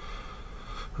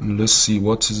 And let's see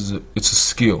what is its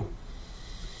scale.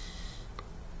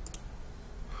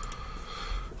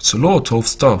 It's a lot of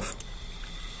stuff.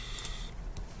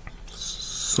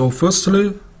 So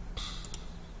firstly,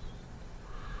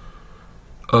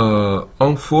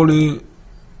 unfully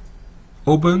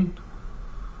open.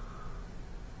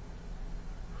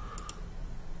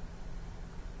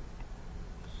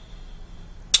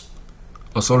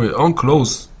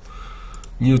 Unclose.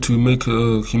 Need to make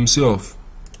himself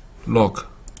lock.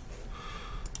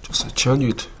 Just change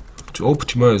it to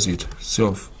optimize it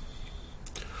self.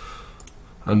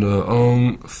 And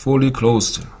on fully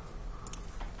closed,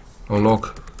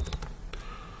 unlock.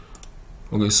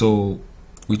 Okay, so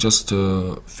we just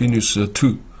finish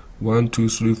 2. 1, 2,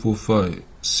 3, 4, 5,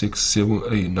 6, 7,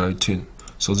 8, 9, 10.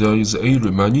 So there is 8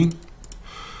 remaining.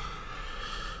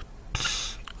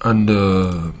 And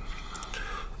on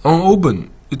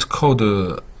open, it's called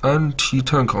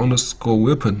anti-tank underscore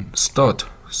weapon start.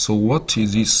 So what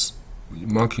is this? We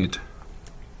mark it.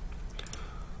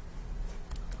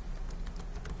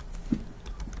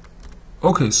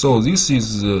 Okay, so this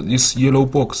is this yellow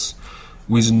box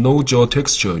with no gel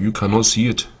texture. You cannot see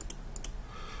it.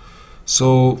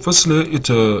 So firstly,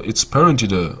 it's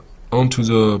parented onto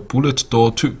the bullet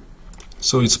door 2.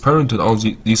 So it's parented on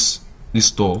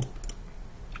this door,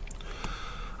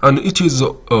 and it is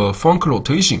a func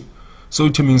rotation. So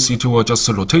it means it will just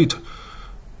rotate.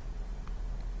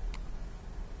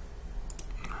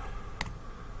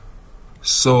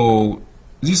 So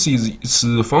this is its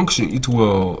function. It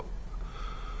will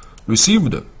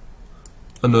received,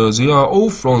 and they are all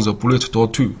from the bullet door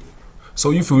 2.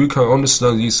 So if we can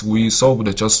understand this, we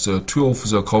solved just 2 of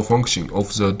the call function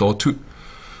of the door 2.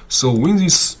 So when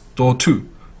this door 2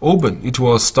 open, it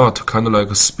will start kind of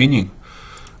like spinning.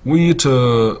 When it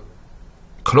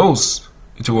close,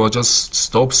 it will just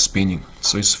stop spinning.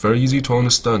 So it's very easy to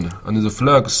understand. And the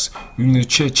flags, you need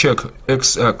to check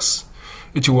XX.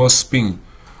 It will spin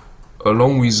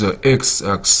along with the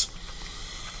XX.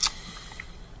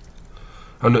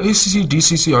 And ACC,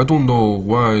 DCC, I don't know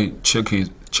why check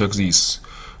this.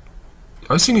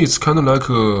 I think it's kind of like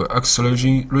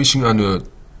acceleration and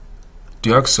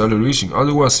deacceleration.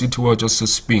 Otherwise, it will just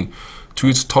spin to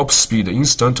its top speed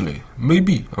instantly.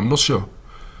 Maybe, I'm not sure.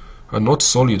 And not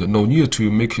solid. No need to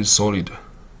make it solid.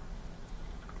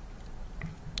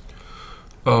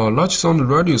 Large sound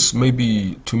radius,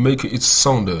 maybe to make its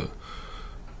sound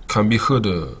can be heard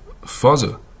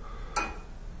further.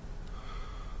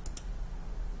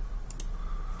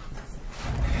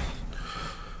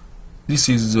 This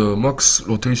is the max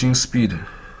rotation speed.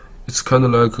 It's kind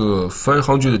of like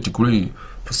 500 degrees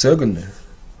per second,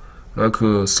 like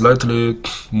slightly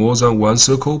more than 1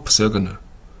 circle per second.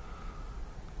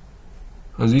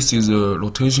 And this is a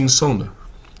rotation sound.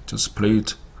 Just play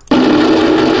it.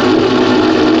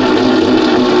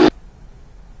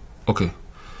 Okay,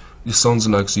 it sounds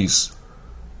like this.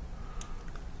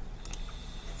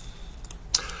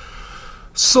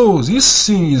 So this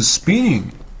thing is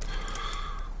spinning.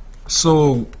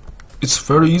 So it's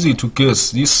very easy to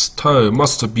guess this tire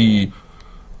must be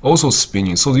also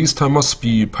spinning. So this tire must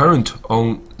be parent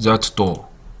on that door,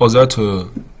 or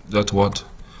that what?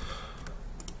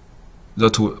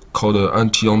 That called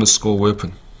anti-underscore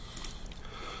weapon.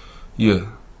 Yeah,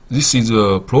 this is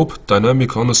a prop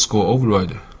dynamic underscore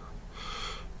override.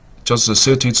 Just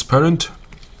set its parent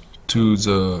to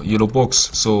the yellow box.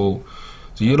 So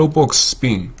the yellow box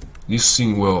spin. This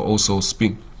thing will also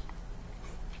spin.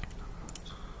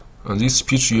 And this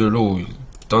pitch yellow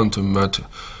don't matter,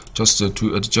 just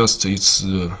to adjust its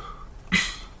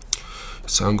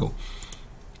angle.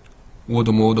 What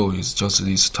model is just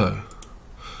this tire.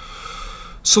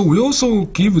 So we also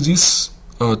give this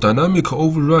dynamic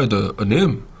override a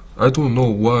name. I don't know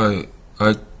why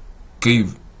I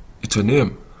gave it a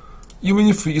name. Even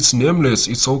if it's nameless,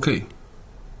 it's okay.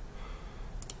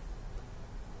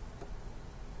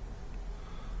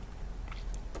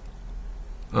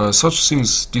 Such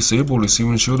things disable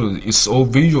receiving shoulder. It's all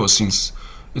visual things.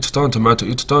 It don't matter.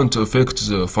 It don't affect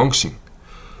the function.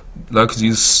 Like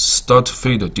this start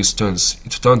fade distance.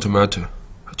 It don't matter.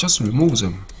 I just remove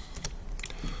them.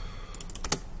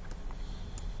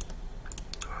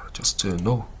 Just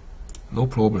no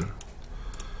problem.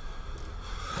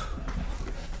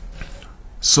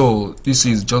 So this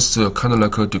is just kind of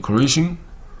like a decoration.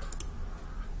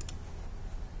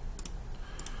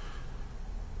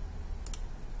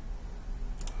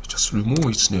 Just remove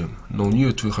its name. No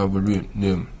need to have a real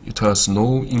name. It has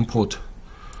no import.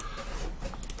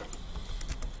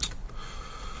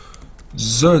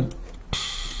 Then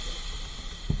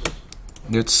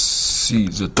let's see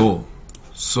the door.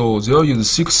 So there is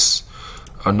 6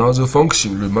 another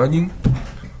function remaining.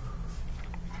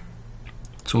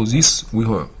 So this we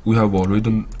have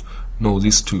already know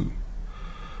this too.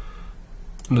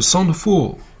 And the sound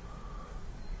 4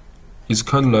 is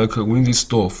kind of like when this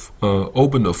door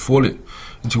open fully,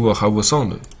 it will have a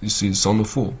sound. This is sound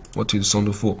 4. What is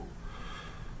sound 4?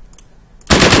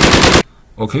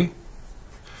 Okay.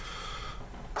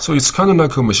 So it's kind of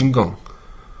like a machine gun.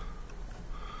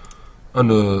 And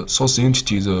the source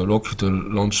entity is a rocket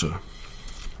launcher.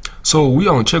 So we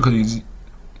uncheck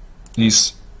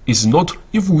this is not.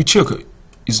 If we check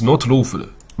it's not looped,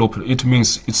 it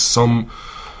means it's some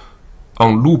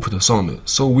unlooped sound.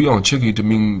 So we uncheck it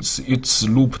means it's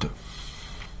looped.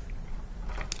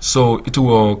 So it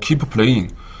will keep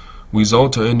playing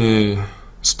without any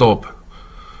stop.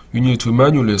 You need to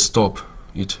manually stop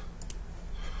it.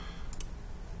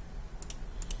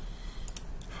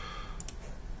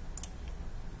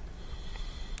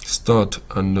 Start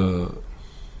and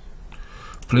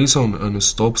play sound and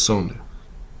stop sound.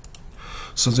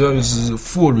 So there is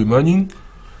 4 remaining.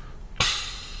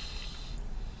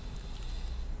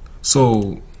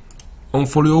 So on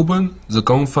fully open, the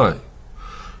gunfire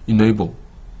enable,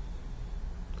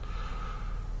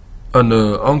 and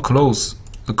on close,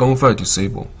 the gunfire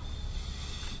disable,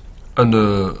 and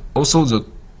also the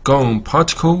gun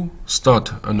particle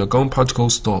start and the gun particle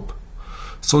stop.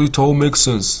 So it all makes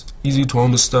sense, easy to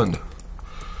understand.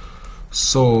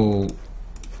 So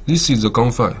this is the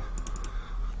gunfire.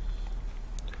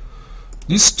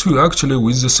 These two actually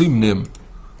with the same name.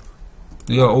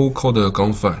 They are all called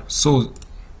gunfire. So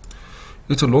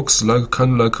it looks like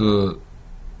kind of like a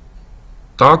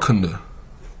darkened.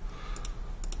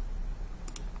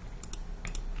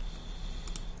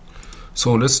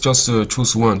 So let's just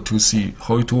choose one to see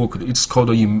how it works. It's called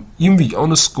inv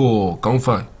underscore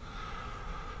gunfire.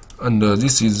 And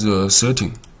this is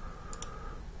setting.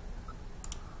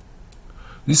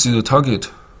 This is the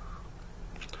target.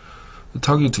 The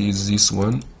target is this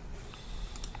one.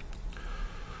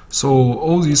 So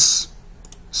all these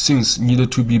things need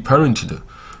to be parented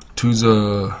to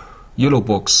the yellow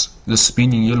box, the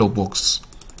spinning yellow box,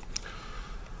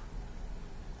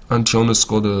 until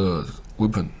underscore the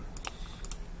weapon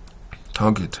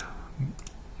target.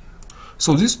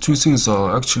 So these two things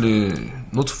are actually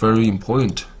not very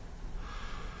important.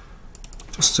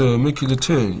 Just make it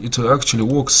 10. It actually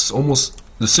works almost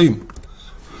the same.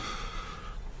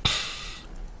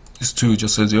 These two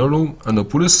just a 0, and the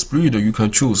bullet speed you can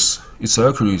choose its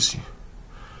accuracy.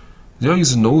 There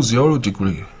is no 0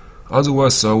 degree,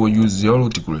 otherwise I will use 0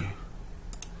 degree.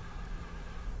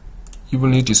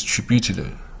 Evenly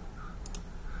distributed.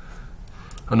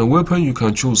 And the weapon you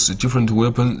can choose different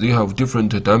weapons, they have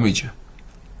different damage.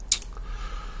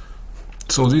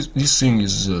 So this thing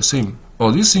is the same. Oh,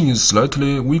 this thing is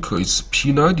slightly weaker, it's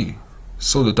P90.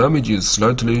 So the damage is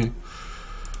slightly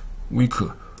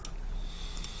weaker.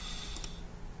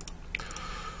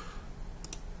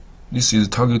 This is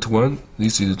target 1,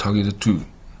 this is target 2.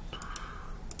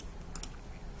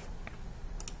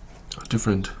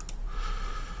 Different.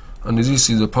 And this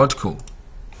is the particle.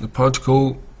 The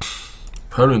particle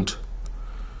parent.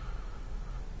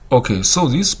 Okay, so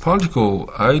this particle,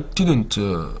 I didn't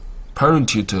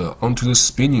parent it onto the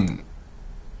spinning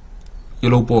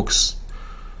yellow box.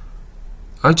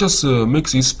 I just make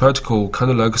this particle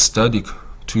kind of like static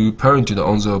to parent it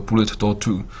on the bullet door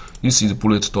 2. This is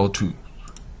bullet door 2.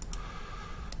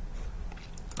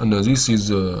 And this is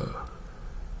the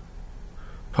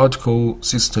particle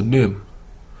system name.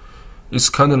 It's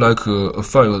kind of like a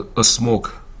fire, a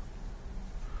smoke.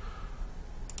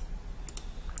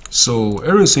 So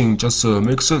everything just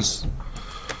makes sense.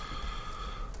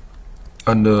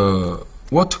 And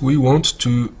what I want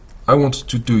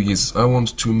to do is I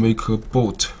want to make a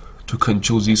bot to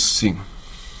control this thing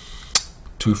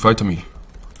to fight me.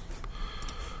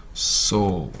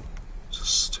 So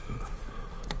just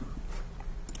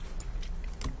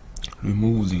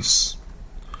remove this.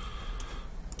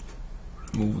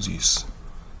 Remove this.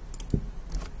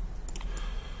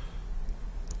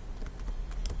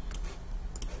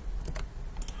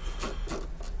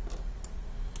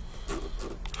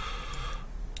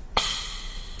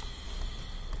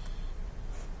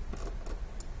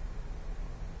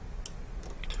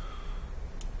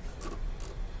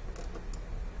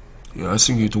 Yeah, I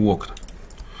think it worked.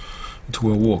 It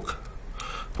will work.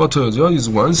 But there is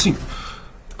one thing.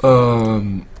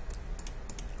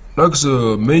 Like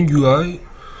the main UI,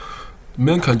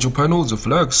 main control panel, the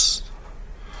flags.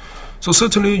 So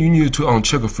certainly you need to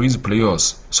uncheck freeze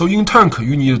players. So in tank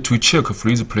you need to check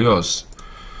freeze players.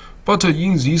 But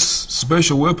in this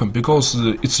special weapon, because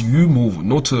it's you move,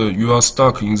 not you are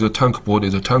stuck in the tank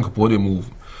body move,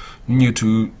 you need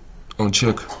to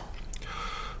uncheck.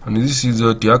 And this is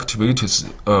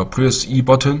deactivated. Press E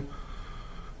button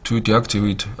to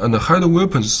deactivate and hide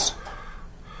weapons.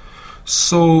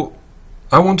 So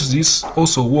I want this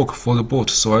also work for the bot,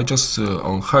 so I just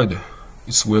unhide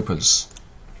its weapons.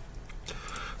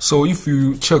 So if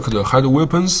you check the hide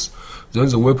weapons, then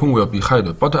the weapon will be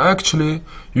hidden. But actually,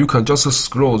 you can just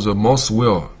scroll the mouse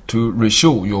wheel to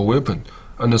reshow your weapon.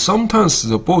 And sometimes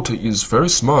the bot is very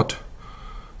smart.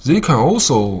 They can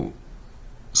also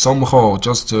somehow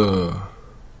just show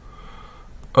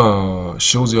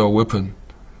their weapon.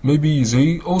 Maybe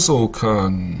they also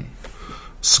can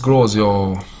scroll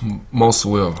their mouse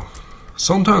wheel.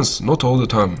 Sometimes, not all the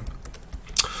time.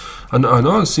 And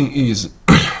another thing is,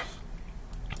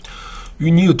 you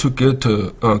need to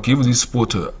give this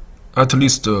bot at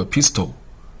least a pistol.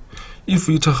 If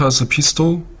it has a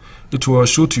pistol, it will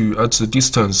shoot you at the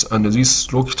distance, and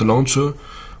this rocket launcher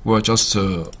will just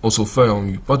also fire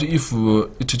on you. But if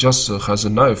it just has a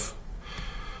knife,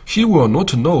 he will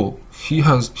not know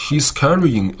he's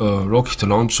carrying a rocket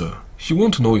launcher. He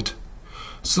won't know it.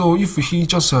 So if he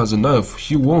just has a knife,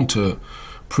 he won't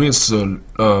press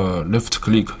left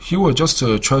click. He will just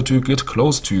try to get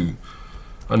close to you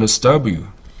and stab you.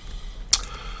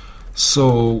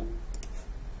 So,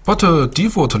 but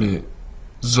defaultly,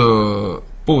 the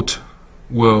bot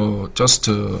will just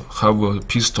have a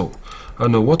pistol.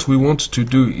 And what we want to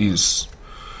do is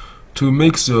to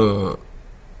make the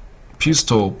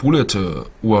pistol bullet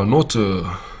will not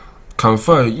can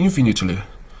fire infinitely.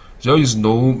 There is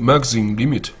no magazine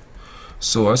limit.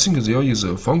 So I think there is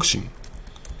a function.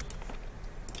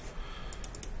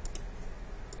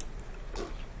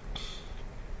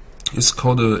 It's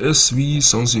called SV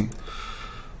something.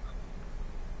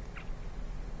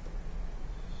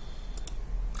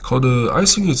 Called I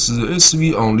think it's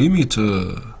SV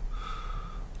unlimited.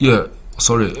 Yeah,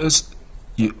 sorry,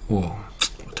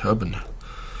 what happened?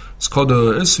 It's called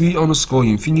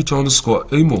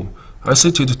SV_infinity_ammo. I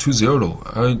set it to 0.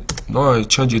 Now I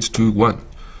change it to 1,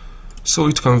 so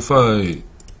it can fire.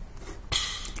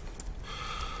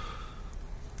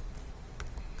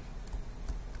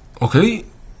 Okay.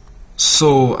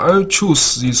 So I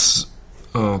choose this.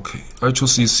 Okay, I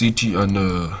choose this CT, and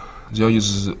there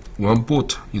is one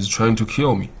bot is trying to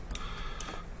kill me.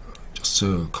 Just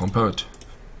compare it.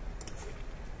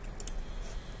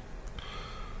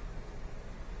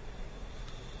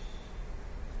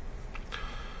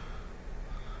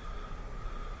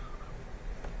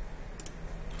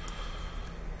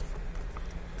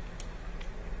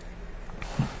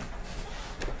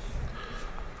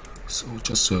 So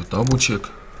just double check.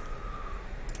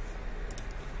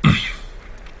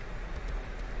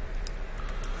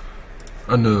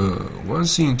 And one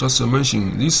thing just to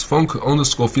mention, this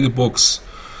funk_feedbox,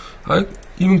 I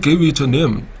even gave it a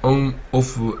name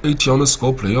of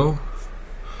AT_player.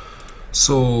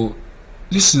 So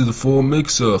this is for make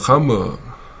the hammer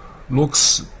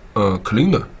looks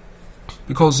cleaner.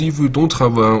 Because if you don't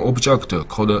have an object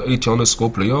called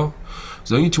AT_player,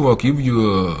 then it will give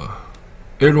you a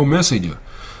error message.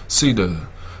 See the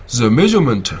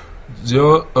measurement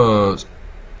there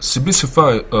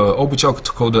specify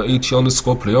object called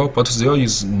AT_player, but there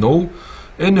is no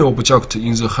any object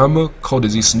in the hammer called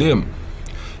this name,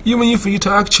 even if it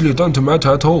actually doesn't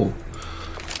matter at all.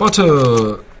 But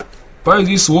by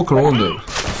this workaround,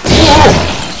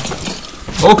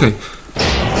 okay.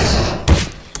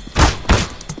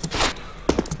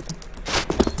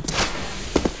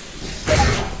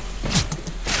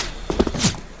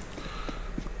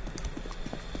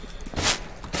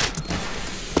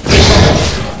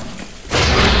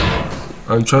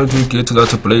 I'm trying to get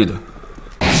that blade.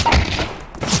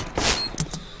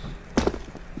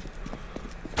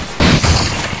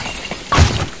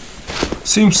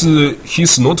 Seems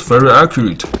he's not very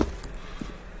accurate.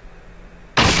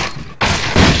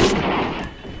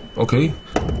 Okay,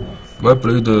 my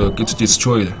blade gets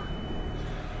destroyed.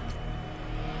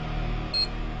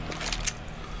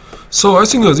 So I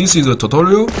think this is a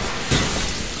tutorial.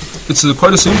 It's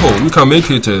quite simple. You can make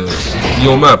it in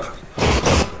your map.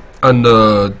 And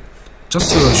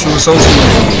just show something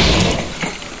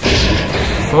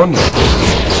fun.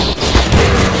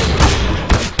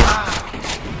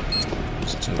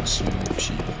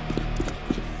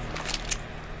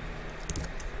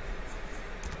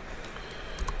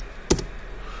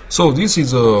 So this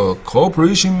is a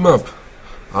cooperation map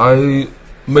I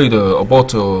made about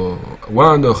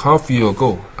 1.5 years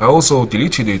ago. I also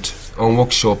deleted it on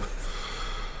workshop.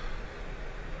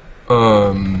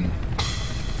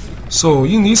 So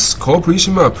in this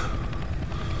cooperation map,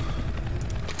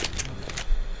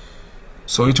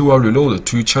 so it will reload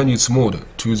to change its mode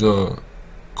to the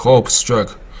co-op strike.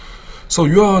 So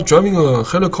you are driving a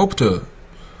helicopter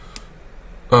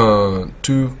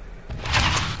to.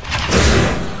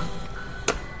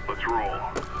 Let's roll.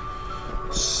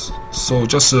 So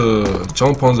just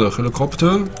jump on the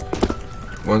helicopter.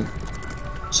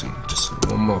 Just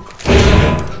one map.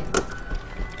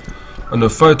 And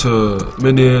fight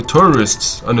many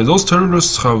terrorists, and those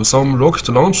terrorists have some rocket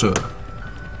launcher.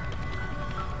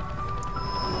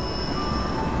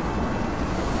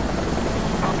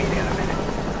 I'll be there in a minute.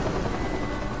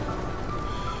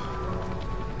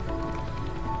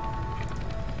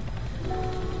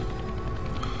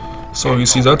 So you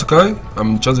see that guy?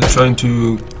 I'm just trying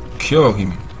to kill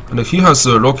him, and he has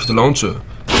a rocket launcher.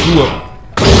 He will.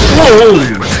 Whoa!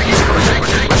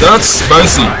 That's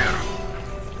spicy.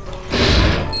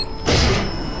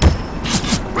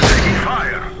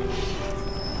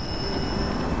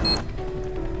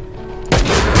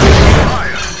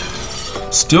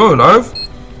 Still alive?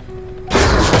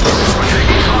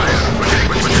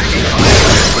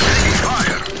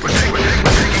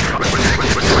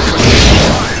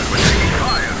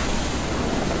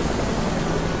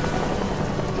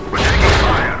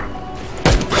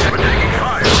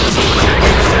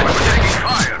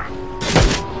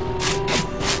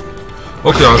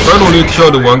 Okay, I finally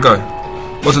killed one guy,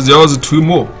 but there's 2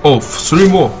 more. Oh, 3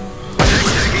 more.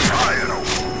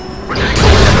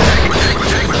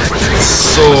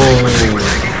 So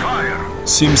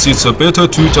seems it's better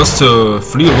to just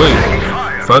flee away,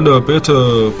 find a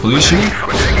better position.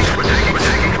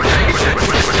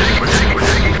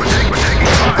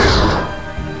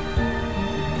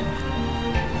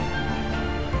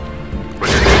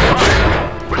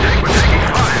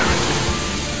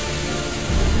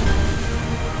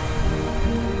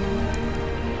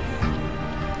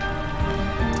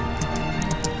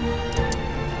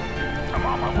 I'm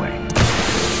on my way.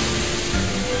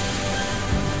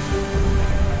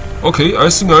 Okay, I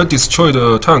think I destroyed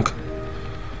a tank.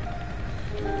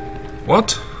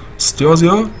 What? Still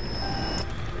there?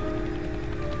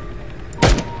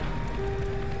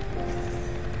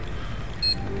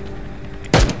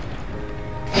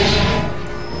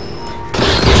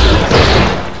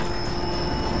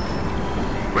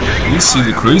 This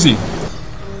is crazy.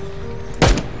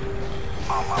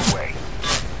 On my way.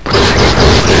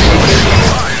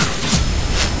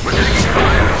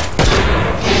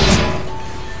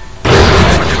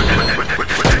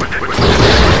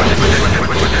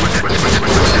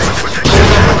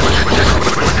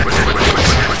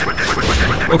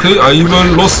 Okay, I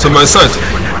even lost my sight.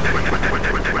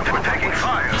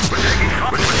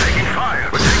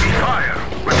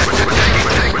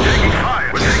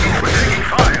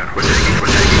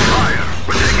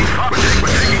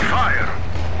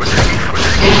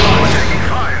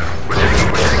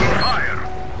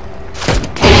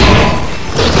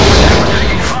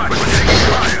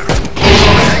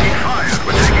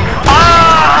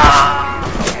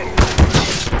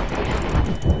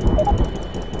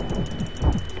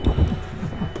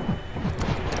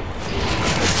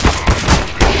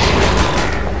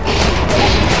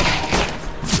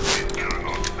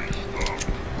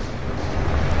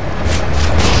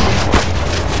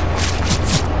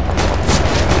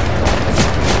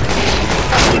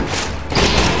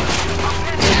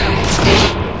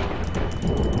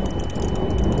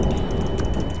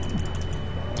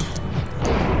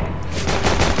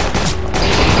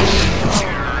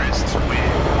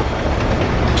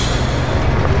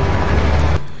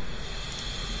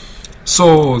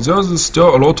 So there's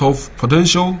still a lot of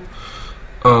potential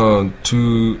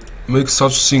to make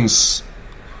such things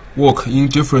work in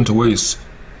different ways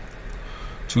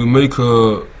to make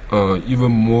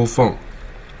even more fun.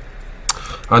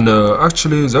 And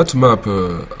actually that map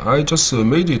I just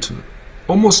made it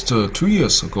almost 2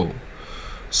 years ago.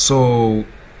 So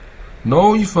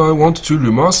now if I want to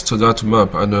remaster that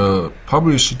map and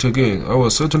publish it again, I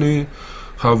will certainly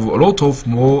have a lot of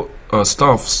more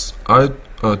stuffs I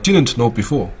didn't know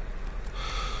before.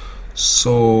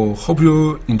 So hope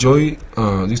you enjoy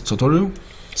this tutorial.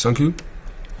 Thank you.